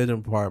 2-bedroom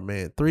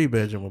apartment,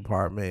 3-bedroom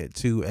apartment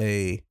to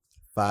a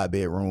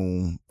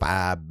 5-bedroom,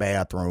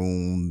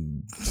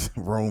 5-bathroom,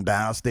 room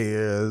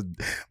downstairs,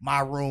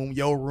 my room,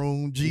 your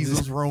room,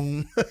 Jesus'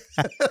 room.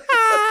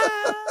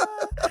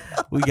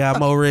 We got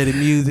Mo Ready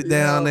music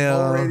down there.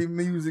 Mo Ready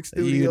music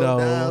studio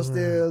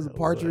downstairs.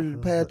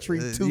 Partridge,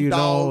 Patrick, 2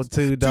 dogs,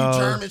 2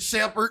 German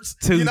shepherds.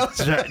 2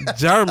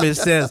 German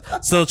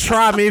shepherds. So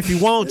try me if you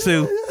want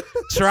to.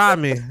 Try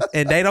me.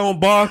 And they don't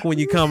bark when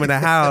you come in the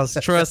house.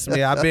 Trust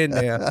me, I've been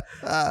there.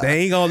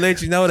 They ain't gonna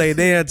let you know they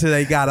there until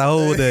they got a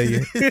hold of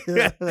you.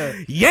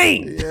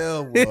 Yank!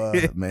 Yeah,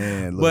 boy,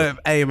 man. Look.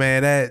 But hey,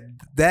 man,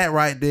 that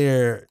right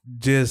there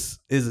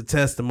just is a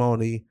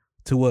testimony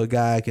to what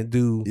God can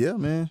do. Yeah,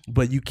 man.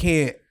 But you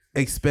can't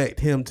expect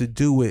him to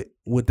do it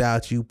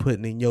without you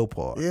putting in your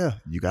part. Yeah,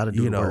 you got to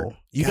do work.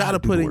 You got to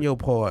put in your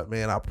part,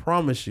 man. I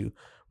promise you.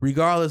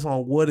 Regardless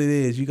on what it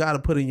is, you got to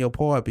put in your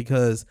part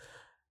because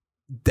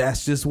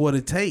that's just what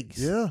it takes.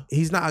 Yeah.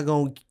 He's not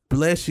going to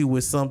bless you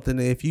with something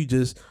if you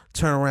just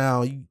turn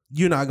around,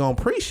 you're not going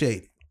to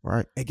appreciate it.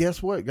 Right. And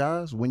guess what,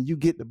 guys? When you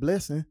get the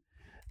blessing,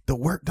 the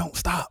work don't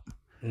stop.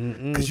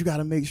 Because you got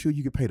to make sure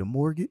you can pay the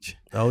mortgage.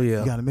 Oh, yeah.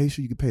 You got to make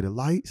sure you can pay the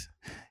lights.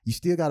 You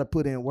still got to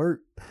put in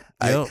work.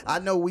 Yep. I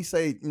know we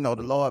say, the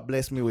Lord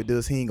bless me with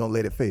this. He ain't going to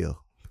let it fail.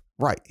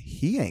 Right.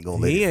 He ain't going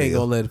to let it fail. He ain't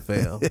going to let it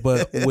fail.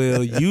 But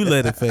will you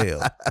let it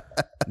fail?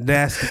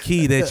 That's the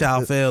key that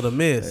y'all fail to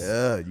miss.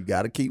 Yeah, you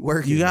got to keep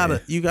working. You got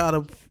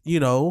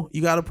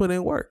to put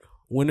in work.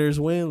 Winners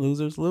win,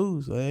 losers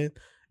lose, man.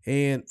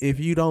 And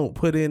if you don't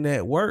put in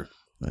that work,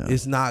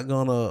 it's not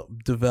gonna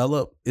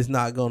develop. It's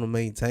not gonna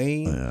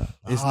maintain. Yeah.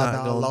 It's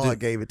not gonna. Lord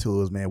gave it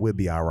to us, man. We'll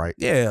be all right.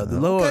 Yeah, the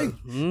Lord.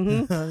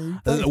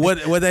 Mm-hmm.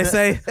 what they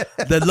say?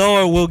 The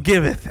Lord will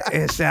giveth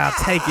and shall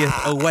taketh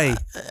away.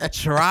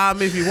 Try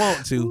him if you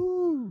want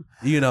to.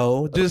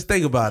 Just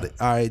think about it.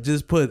 All right,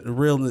 just put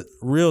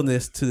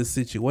realness to the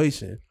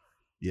situation.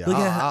 Yeah,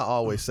 I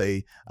always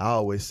say,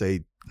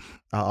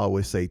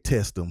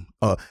 test them.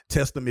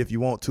 Test them if you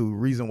want to.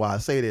 Reason why I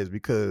say that is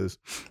because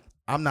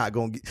you're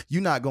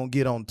not gonna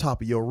get on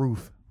top of your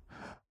roof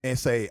and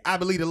say, I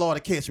believe the Lord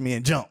to catch me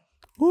and jump.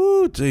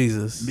 Ooh,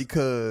 Jesus.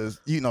 Because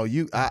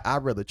I'd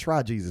rather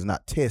try Jesus,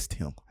 not test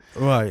him.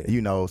 Right.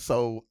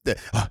 So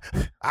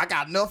I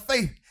got enough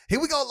faith.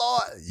 Here we go,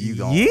 Lord. You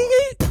go.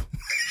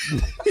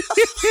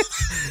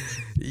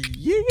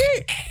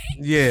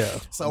 Yeah.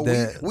 So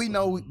we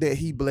know that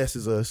he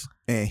blesses us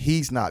and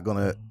he's not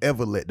gonna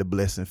ever let the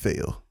blessing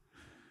fail.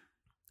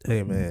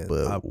 Hey man.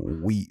 But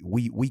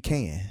we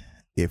can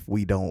if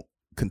we don't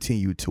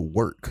continue to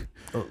work.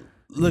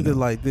 Look at it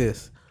like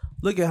this.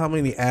 Look at how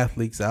many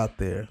athletes out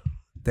there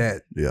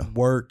that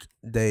work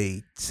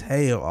they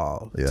tail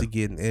off to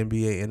get an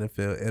NBA,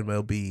 NFL,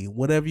 MLB,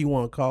 whatever you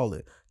want to call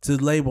it, to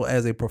label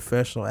as a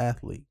professional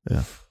athlete.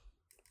 Yeah.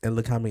 And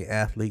look how many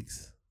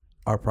athletes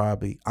are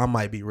I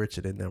might be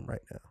richer than them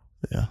right now.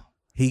 Yeah.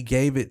 He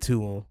gave it to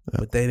them,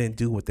 but they didn't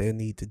do what they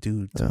need to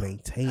do to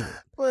maintain it.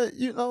 But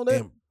that.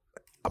 And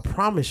I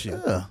promise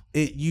you,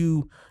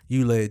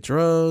 you let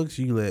drugs,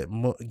 you let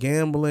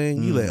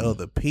gambling, you let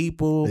other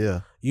people.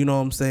 Yeah. You know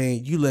what I'm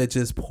saying? You let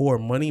just poor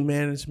money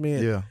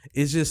management. Yeah.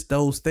 It's just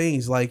those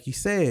things. Like you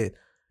said,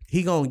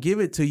 he gonna give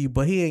it to you,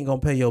 but he ain't gonna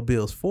pay your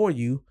bills for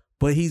you.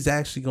 But he's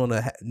actually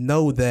gonna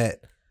know that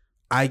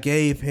I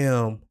gave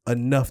him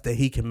enough that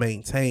he can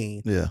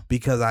maintain. Yeah.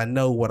 Because I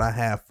know what I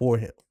have for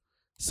him.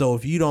 So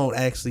if you don't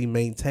actually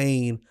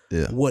maintain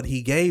what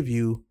he gave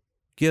you,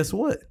 guess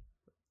what?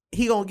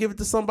 He gonna give it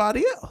to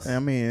somebody else. I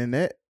mean,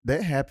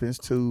 that happens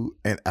too,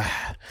 and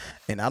I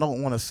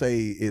don't want to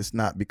say it's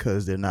not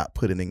because they're not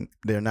putting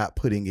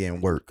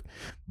in work,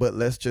 but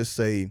let's just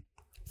say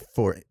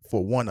for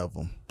one of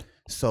them.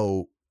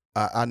 So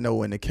I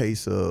know in the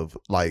case of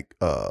like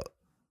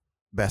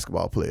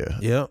basketball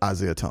player,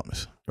 Isaiah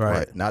Thomas,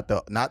 right? Not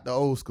the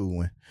old school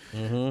one,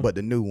 but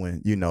the new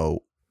one.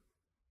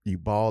 You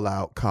ball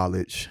out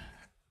college,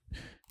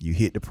 you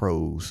hit the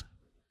pros.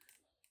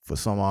 For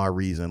some odd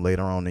reason,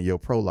 later on in your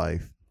pro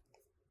life,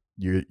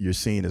 you're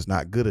seen as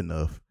not good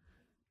enough,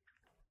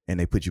 and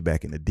they put you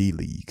back in the D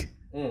League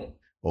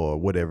or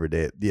whatever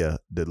the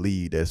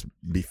league that's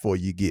before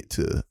you get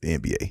to the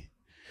NBA.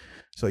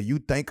 So you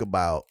think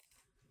about,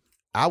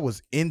 I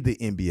was in the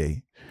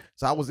NBA,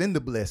 so I was in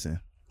the blessing.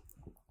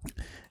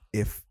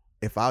 If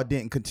I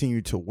didn't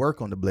continue to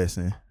work on the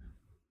blessing,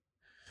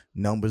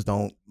 my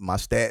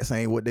stats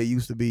ain't what they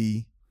used to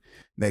be.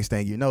 Next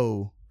thing you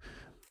know,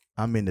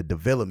 I'm in the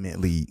development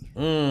league.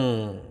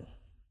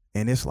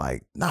 And it's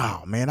like,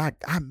 nah, man, I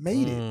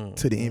made it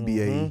to the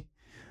NBA.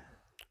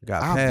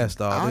 Got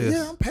past all this.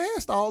 Yeah, I'm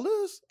past all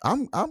this.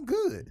 I'm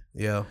good.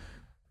 Yeah.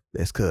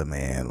 That's good,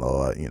 man.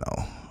 Lord,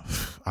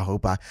 I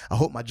hope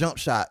my jump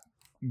shot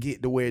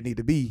get to where it need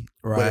to be.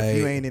 Right. But if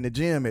you ain't in the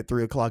gym at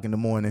 3:00 in the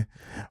morning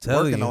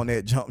working on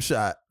that jump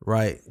shot,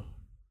 right,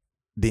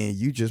 then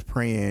you just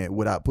praying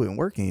without putting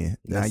work in.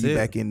 Now you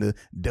back in the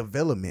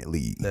development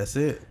league. That's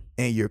it.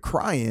 And you're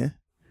crying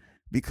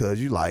because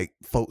you like,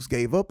 folks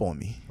gave up on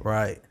me.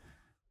 Right.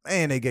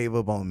 Man, they gave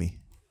up on me.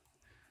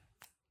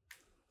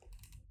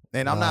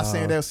 And I'm not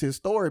saying that's his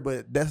story,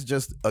 but that's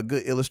just a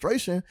good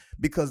illustration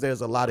because there's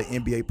a lot of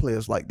NBA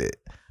players like that.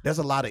 There's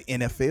a lot of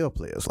NFL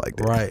players like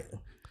that. Right.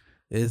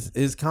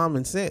 It's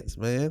common sense,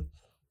 man.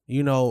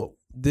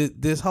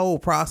 This whole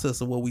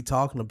process of what we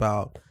talking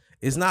about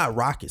is not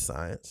rocket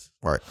science.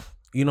 Right.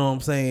 You know what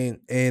I'm saying?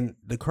 And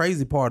the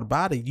crazy part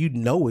about it, you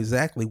know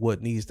exactly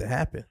what needs to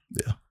happen.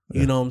 Yeah.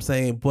 You know what I'm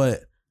saying?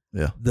 But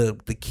yeah,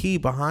 the key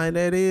behind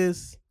that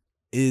is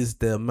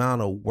the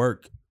amount of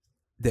work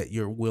that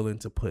you're willing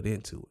to put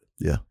into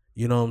it. Yeah.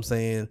 You know what I'm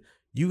saying?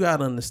 You got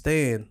to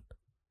understand,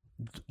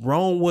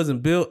 Rome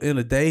wasn't built in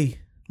a day.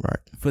 Right.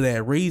 For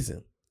that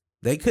reason.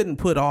 They couldn't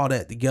put all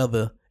that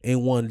together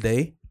in one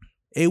day.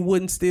 It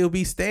wouldn't still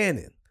be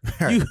standing.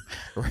 Right.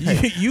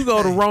 You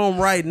go to Rome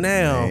right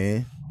now,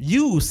 man.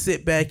 You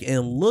sit back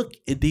and look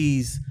at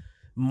these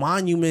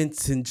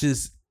monuments and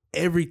just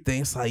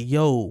everything. It's like,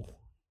 yo,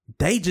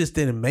 they just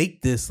didn't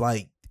make this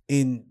like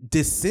in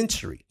this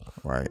century.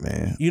 Right,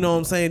 man. You know what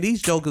I'm saying?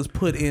 These jokers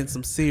put in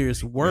some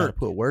serious work.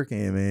 Put work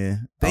in,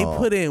 man. They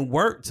put in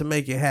work to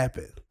make it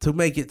happen, to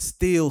make it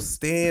still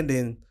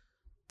standing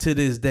to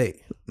this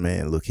day.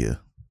 Man, look here.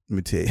 Let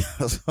me tell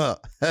you something.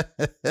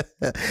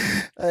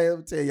 Hey, let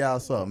me tell y'all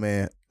something,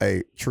 man.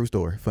 Hey, true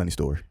story, funny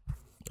story.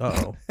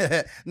 Uh-oh.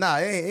 Nah,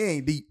 it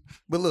ain't deep.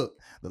 But look,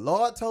 the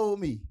Lord told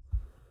me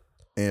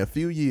in a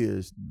few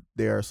years,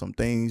 there are some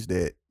things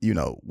that,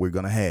 we're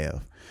going to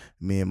have.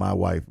 Me and my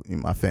wife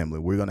and my family,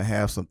 we're going to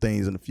have some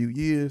things in a few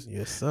years.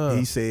 Yes, sir.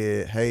 He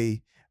said,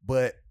 hey,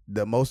 but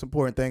the most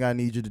important thing I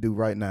need you to do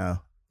right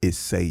now is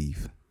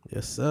save.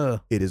 Yes,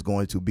 sir. It is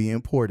going to be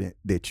important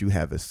that you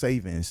have a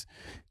savings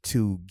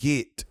to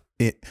get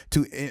it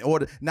in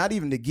order, not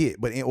even to get,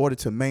 but in order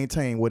to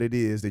maintain what it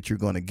is that you're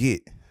going to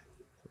get.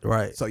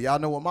 Right. So y'all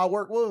know what my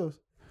work was?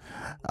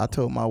 I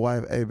told my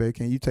wife, hey, babe,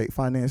 can you take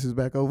finances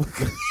back over?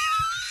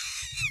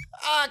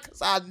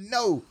 Because I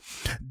know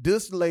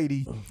this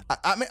lady,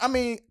 I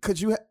mean,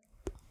 because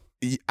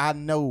I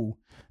know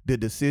the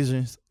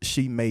decisions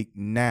she make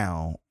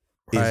now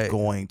is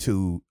going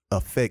to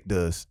affect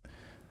us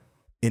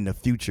in the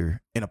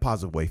future in a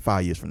positive way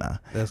 5 years from now.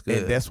 That's good.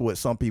 And that's what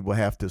some people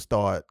have to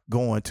start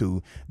going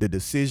to. The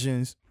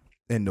decisions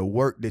and the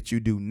work that you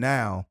do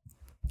now,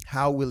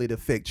 how will it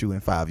affect you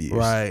in 5 years?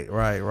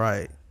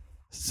 Right.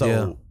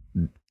 So,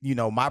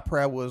 my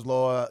prayer was,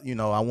 Lord,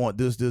 I want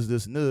this,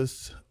 and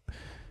this.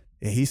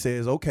 And he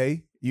says,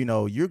 okay,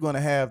 you're going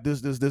to have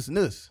this, and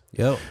this.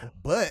 Yep.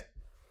 But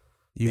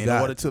in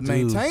order to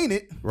maintain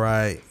it,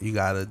 right, you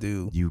got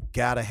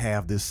to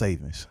have this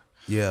savings.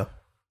 Yeah.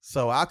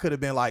 So I could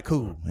have been like,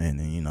 cool. And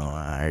then, all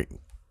right.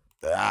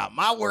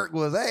 My work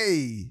was,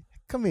 hey,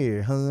 come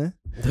here, hun.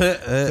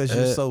 Because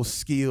you're so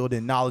skilled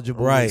and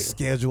knowledgeable in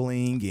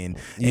scheduling and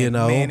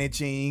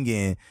managing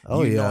and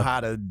you know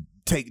how to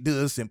take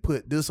this and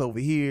put this over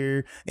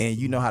here and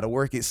you know how to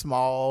work it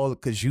small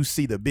because you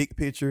see the big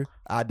picture.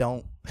 I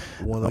don't.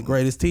 One of the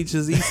greatest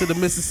teachers east of the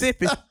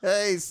Mississippi.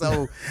 Hey,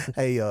 so,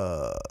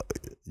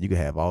 you can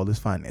have all this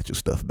financial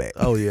stuff back.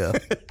 Oh, yeah.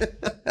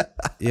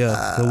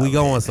 Yeah, so we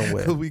going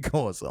somewhere.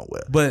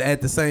 But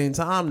at the same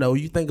time, though,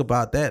 you think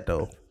about that,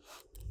 though.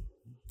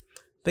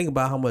 Think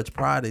about how much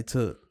pride it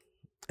took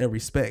and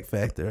respect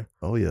factor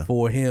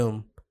for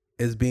him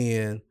as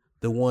being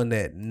the one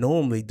that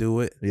normally do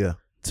it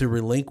to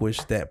relinquish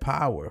that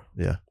power.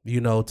 Yeah.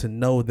 To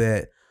know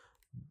that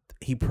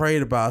he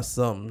prayed about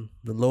something.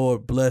 The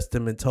Lord blessed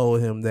him and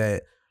told him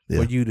that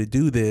for you to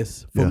do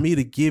this, for me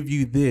to give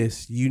you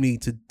this, you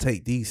need to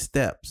take these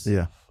steps.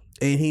 Yeah.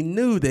 And he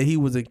knew that he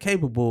was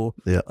incapable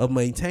of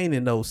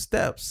maintaining those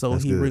steps. So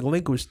he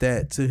relinquished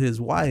that to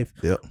his wife,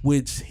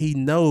 which he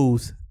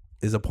knows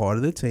is a part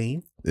of the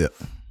team. Yeah.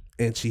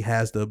 And she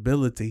has the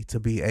ability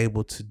to be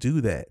able to do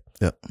that.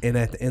 Yeah. And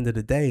at the end of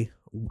the day,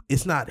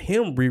 it's not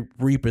him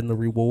reaping the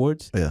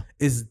rewards. Yeah.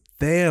 It's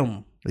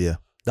them. Yeah.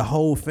 The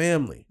whole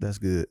family. That's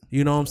good.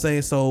 You know what I'm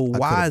saying? So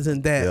why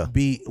isn't that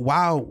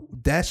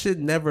that should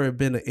never have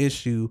been an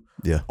issue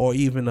or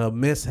even a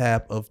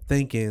mishap of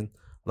thinking,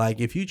 like,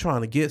 if you're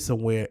trying to get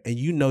somewhere and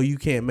you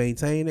can't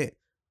maintain it,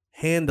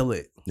 handle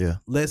it. Yeah.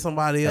 Let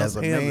somebody else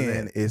handle it. As a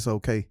man, it's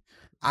okay.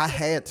 I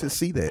had to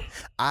see that.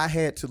 I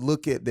had to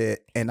look at that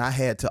and I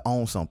had to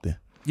own something.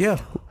 Yeah.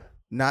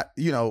 Not,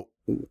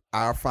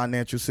 our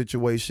financial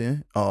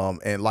situation.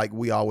 And like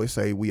we always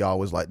say, we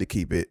always like to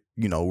keep it,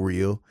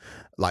 real.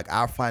 Like,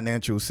 our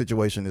financial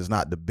situation is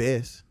not the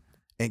best.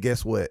 And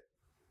guess what?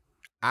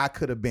 I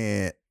could have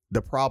been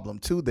the problem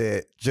to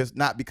that, just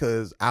not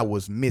because I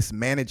was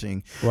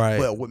mismanaging,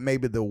 but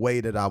maybe the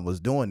way that I was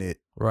doing it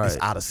is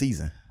out of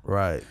season.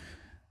 Right.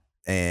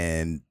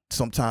 And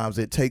sometimes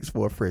it takes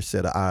for a fresh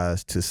set of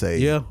eyes to say,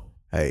 Yeah.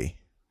 hey,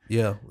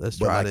 Yeah. Let's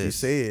but try like this. you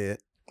said,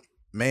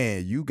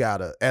 man, you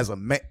gotta, as a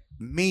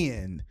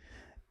men,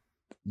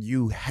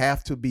 you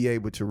have to be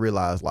able to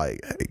realize,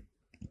 like,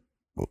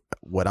 hey,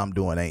 what I'm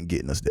doing ain't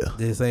getting us there.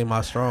 This ain't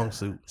my strong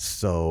suit.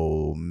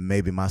 So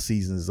maybe my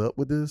season's up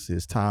with this.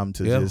 It's time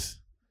to just,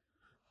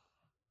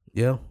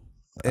 Yeah.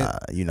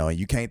 you know,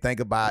 you can't think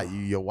about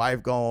your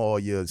wife going or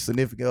your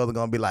significant other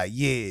going to be like,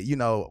 yeah, you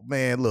know,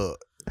 man,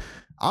 look,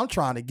 I'm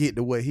trying to get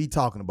to what he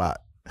talking about.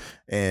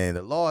 And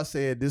the Lord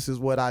said, this is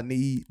what I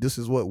need. This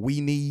is what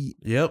we need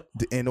Yep.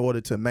 in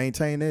order to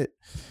maintain it.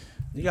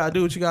 You got to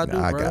do what you got to do,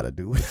 I bro. got to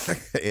do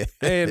it.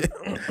 And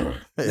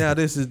now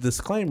this is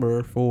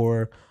disclaimer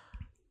for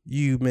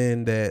you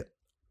men that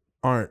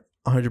aren't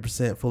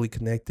 100% fully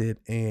connected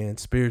and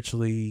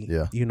spiritually,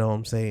 you know what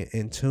I'm saying,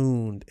 in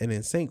tuned and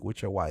in sync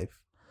with your wife.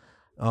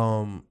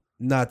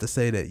 Not to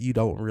say that you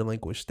don't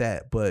relinquish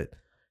that, but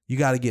you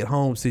got to get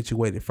home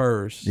situated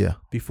first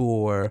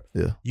before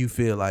you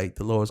feel like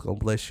the Lord's going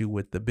to bless you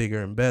with the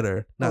bigger and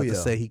better. Not to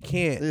say he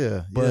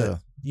can't, but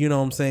you know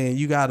what I'm saying?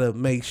 You got to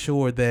make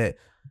sure that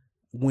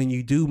when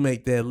you do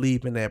make that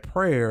leap in that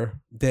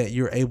prayer, that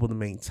you're able to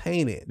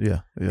maintain it.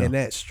 And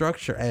that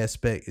structure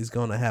aspect is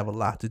going to have a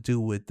lot to do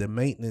with the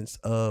maintenance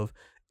of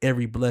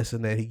every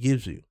blessing that he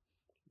gives you,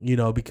 you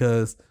know,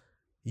 because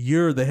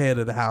you're the head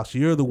of the house.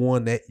 You're the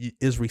one that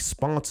is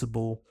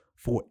responsible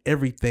for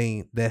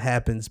everything that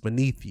happens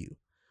beneath you.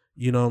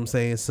 You know what I'm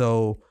saying?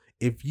 So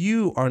if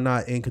you are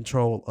not in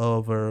control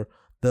over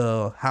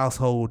the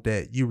household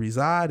that you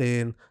reside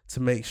in to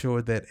make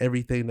sure that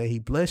everything that he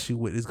bless you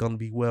with is going to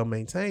be well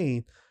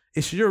maintained,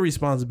 it's your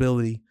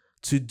responsibility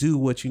to do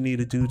what you need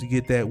to do to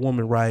get that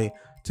woman right,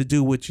 to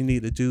do what you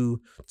need to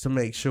do to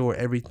make sure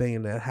everything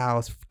in that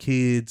house,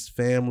 kids,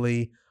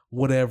 family,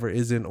 whatever,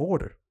 is in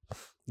order.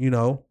 You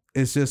know,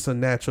 it's just a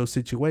natural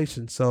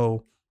situation.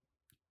 So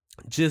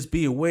just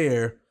be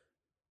aware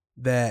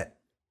that,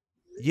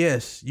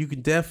 yes, you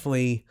can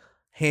definitely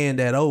hand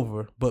that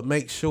over, but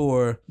make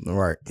sure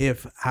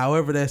if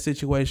however that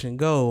situation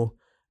go,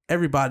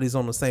 everybody's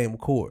on the same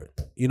accord.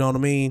 You know what I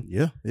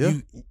mean?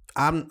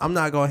 I'm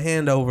not gonna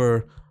hand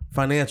over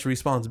financial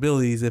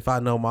responsibilities if I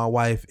know my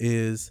wife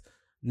is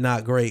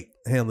not great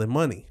handling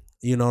money.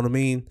 You know what I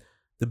mean?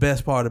 The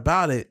best part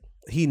about it,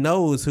 he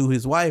knows who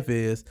his wife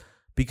is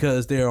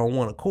because they're on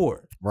one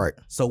accord.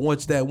 So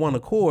once that one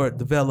accord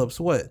develops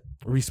what?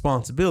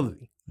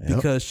 Responsibility.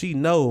 Because she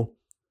know,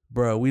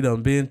 bro, we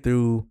done been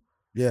through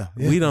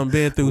we done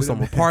been through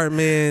some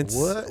apartments.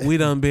 We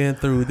done been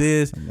through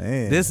this.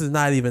 Man. This is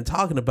not even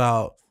talking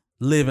about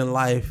living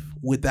life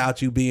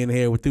without you being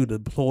here through the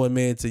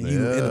deployments and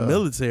you in the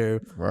military.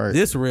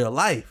 This real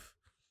life,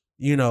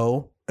 you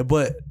know.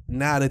 But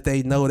now that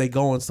they know they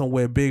going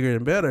somewhere bigger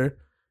and better,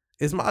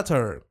 it's my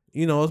turn.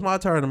 You know, it's my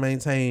turn to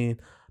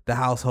maintain the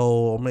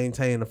household,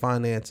 maintain the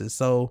finances.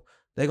 So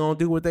they're gonna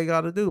do what they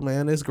gotta do,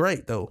 man. It's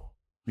great though.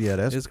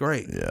 It's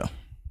great.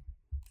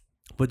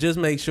 But just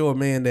make sure,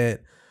 man,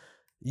 that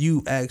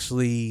you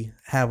actually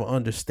have an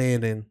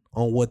understanding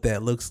on what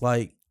that looks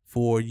like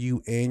for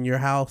you and your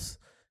house,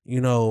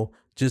 you know,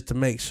 just to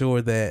make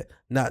sure that,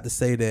 not to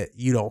say that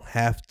you don't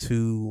have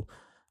to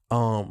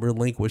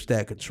relinquish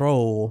that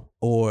control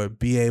or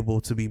be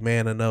able to be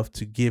man enough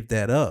to give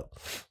that up.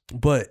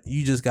 But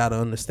you just got to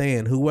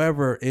understand,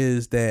 whoever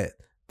is that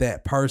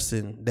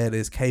person that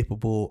is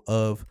capable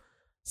of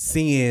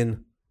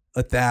seeing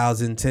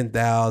 1,000,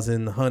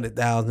 10,000,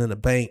 100,000 in the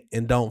bank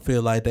and don't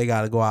feel like they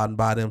got to go out and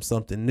buy them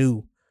something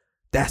new,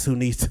 that's who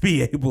needs to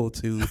be able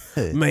to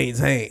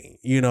maintain.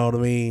 You know what I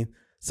mean?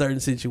 Certain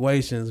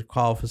situations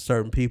call for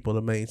certain people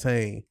to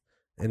maintain,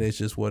 and it's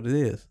just what it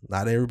is.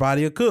 Not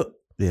everybody a cook.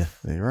 You're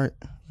right.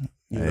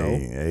 You know?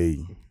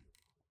 You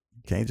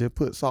can't just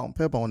put salt and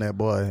pepper on that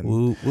boy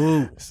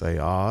and say,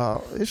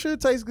 oh, it should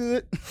taste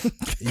good.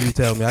 You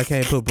tell me I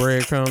can't put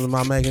breadcrumbs in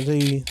my mac and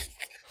cheese?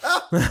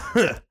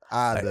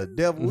 The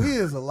devil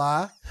is a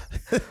lie.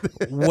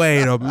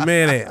 Wait a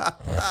minute.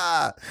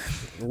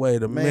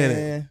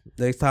 Minute.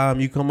 Next time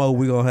you come over,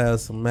 we're going to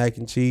have some mac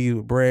and cheese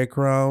with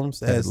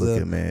breadcrumbs as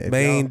the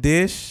main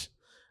dish.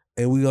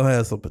 And we're going to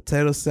have some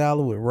potato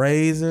salad with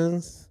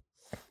raisins.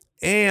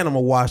 And I'm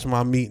going to wash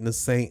my meat in the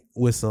sink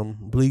with some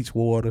bleach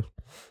water.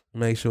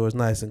 Make sure it's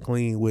nice and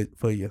clean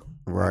for you.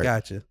 I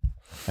got you.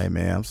 Hey,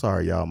 man, I'm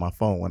sorry, y'all. My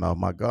phone went off.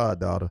 My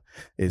goddaughter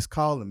is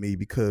calling me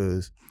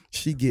because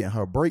she getting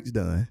her brakes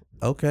done.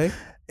 Okay.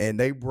 And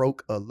they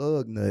broke a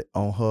lug nut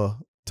on her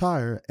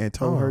tire and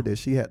told her that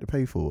she had to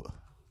pay for it.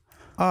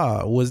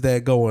 Was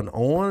that going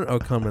on or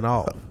coming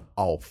off?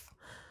 Off.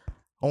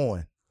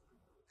 On.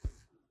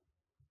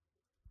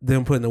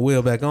 Then putting the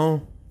wheel back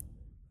on?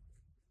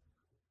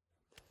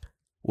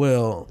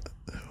 Well,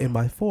 in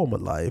my former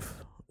life,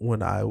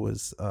 when I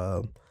was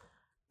a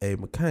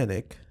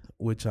mechanic,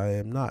 which I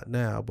am not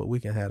now, but we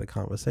can have a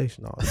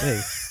conversation all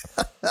day.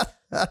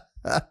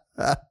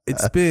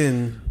 It's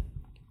been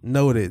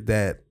noted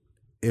that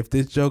if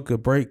this joker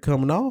brake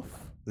coming off,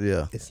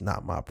 it's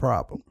not my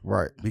problem.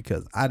 Right.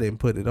 Because I didn't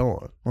put it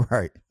on.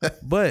 Right.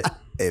 But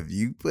If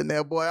you putting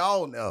that boy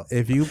on now.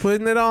 If you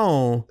putting it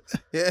on,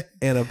 Yeah.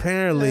 and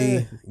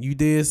apparently you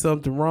did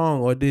something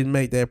wrong or didn't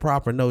make that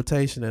proper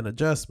notation and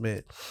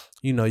adjustment,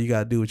 you know, you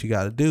got to do what you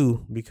got to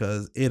do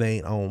because it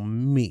ain't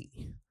on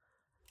me.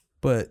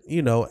 But,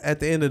 you know, at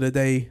the end of the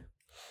day,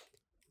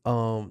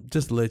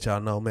 just to let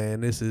y'all know,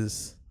 man, this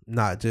is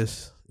not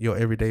just your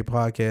everyday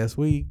podcast.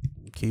 We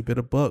keep it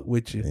a buck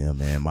with you. Yeah,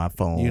 man, my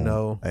phone. You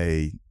know.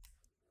 Hey,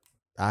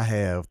 I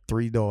have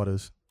 3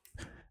 daughters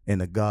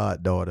and a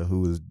goddaughter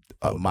who is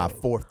my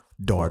 4th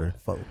daughter.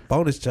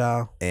 Bonus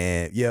child.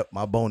 And, yep,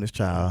 my bonus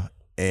child.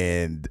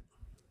 And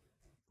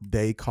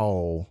they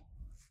call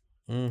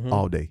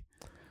all day.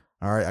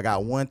 All right, I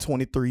got one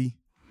 23.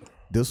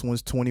 This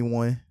one's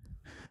 21,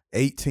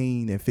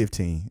 18, and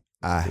 15.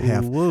 I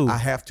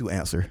have to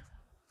answer.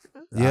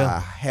 Yeah, I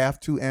have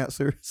to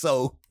answer.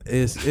 So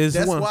it's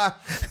that's why.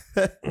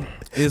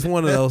 It's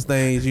one of those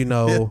things, you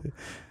know.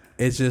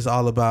 It's just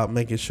all about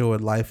making sure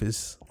life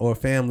is or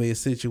family is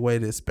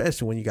situated,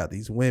 especially when you got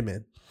these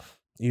women.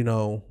 You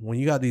know, when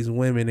you got these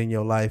women in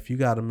your life, you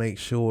got to make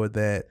sure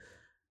that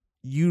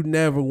you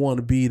never want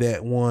to be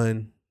that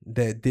one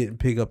that didn't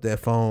pick up that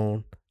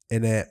phone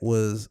and that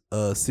was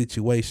a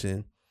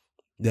situation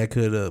that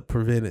could have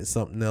prevented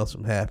something else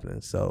from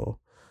happening. So,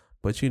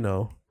 but you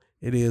know,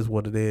 it is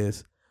what it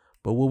is.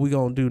 But what we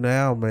gonna do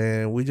now,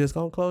 man, we just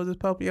gonna close this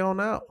puppy on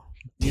out,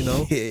 you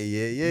know?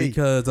 Yeah.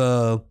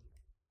 Because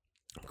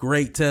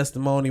great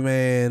testimony,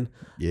 man.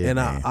 Yeah, and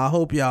man. I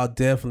hope y'all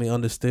definitely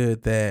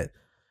understood that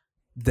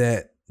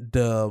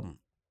the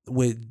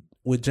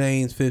with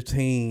James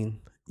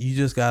 15, you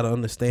just gotta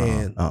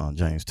understand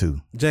James 2.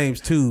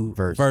 James 2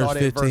 verse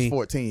 15. Verse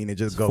 14 and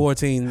just go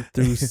 14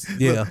 through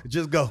yeah. Look,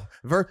 just go.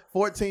 Verse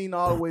 14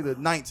 all the way to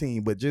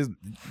 19, but just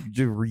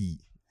read.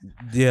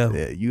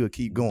 Yeah. You'll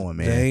keep going,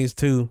 man. James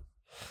 2.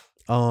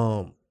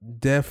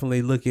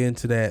 Definitely look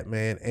into that,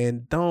 man.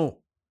 And don't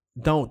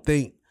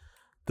think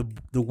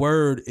the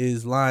word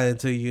is lying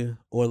to you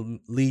or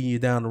leading you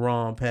down the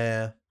wrong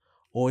path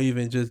or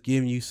even just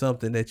giving you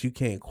something that you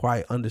can't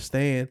quite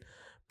understand.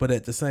 But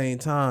at the same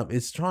time,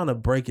 it's trying to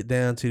break it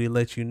down to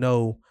let you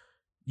know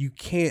you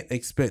can't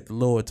expect the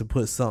Lord to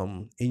put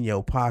something in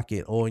your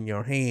pocket or in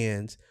your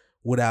hands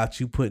without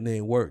you putting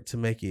in work to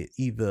make it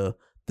either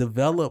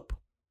develop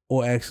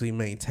or actually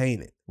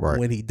maintain it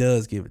when he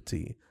does give it to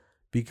you.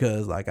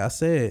 Because like I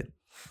said,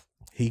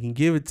 he can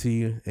give it to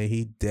you and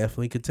he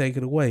definitely could take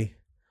it away.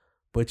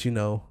 But you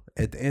know,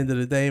 at the end of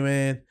the day,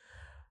 man,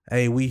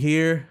 hey, we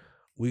here.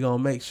 We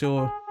gonna make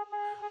sure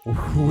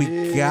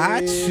we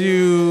got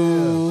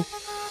you.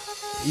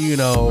 You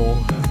know,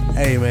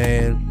 hey,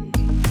 man,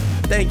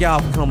 thank y'all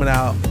for coming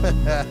out.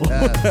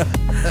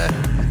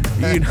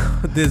 You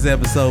know, this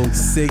episode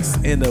 6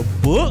 in the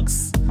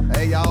books.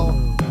 Hey, y'all.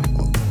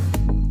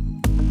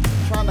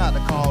 Try not to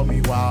call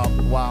me while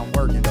I'm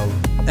working, though.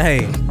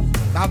 Hey.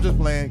 I'm just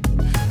playing.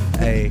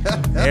 Hey,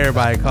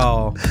 everybody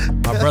call.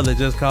 My brother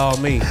just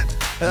called me,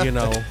 you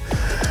know.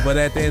 But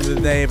at the end of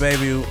the day,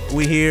 baby,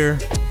 we here.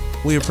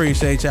 We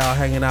appreciate y'all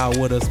hanging out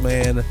with us,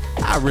 man.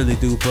 I really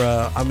do,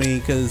 bro. I mean,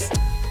 because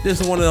this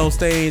is one of those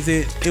things,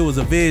 it was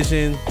a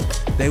vision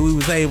that we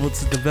was able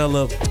to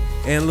develop.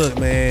 And look,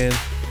 man,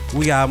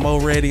 we got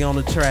Mo Ready on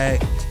the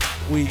track.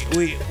 We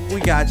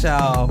got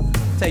y'all.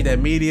 Take That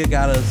Media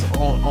got us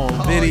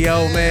on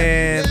video,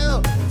 man.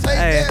 Yeah. Take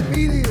That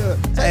Media.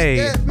 Take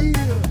That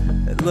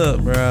Media.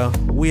 Look, bro,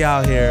 we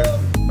out here.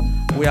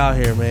 We out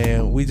here,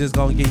 man. We just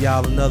gonna get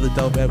y'all another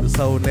dope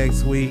episode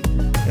next week.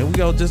 And we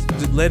gonna just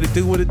let it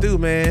do what it do,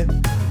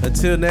 man.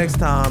 Until next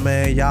time,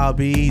 man, y'all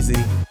be easy.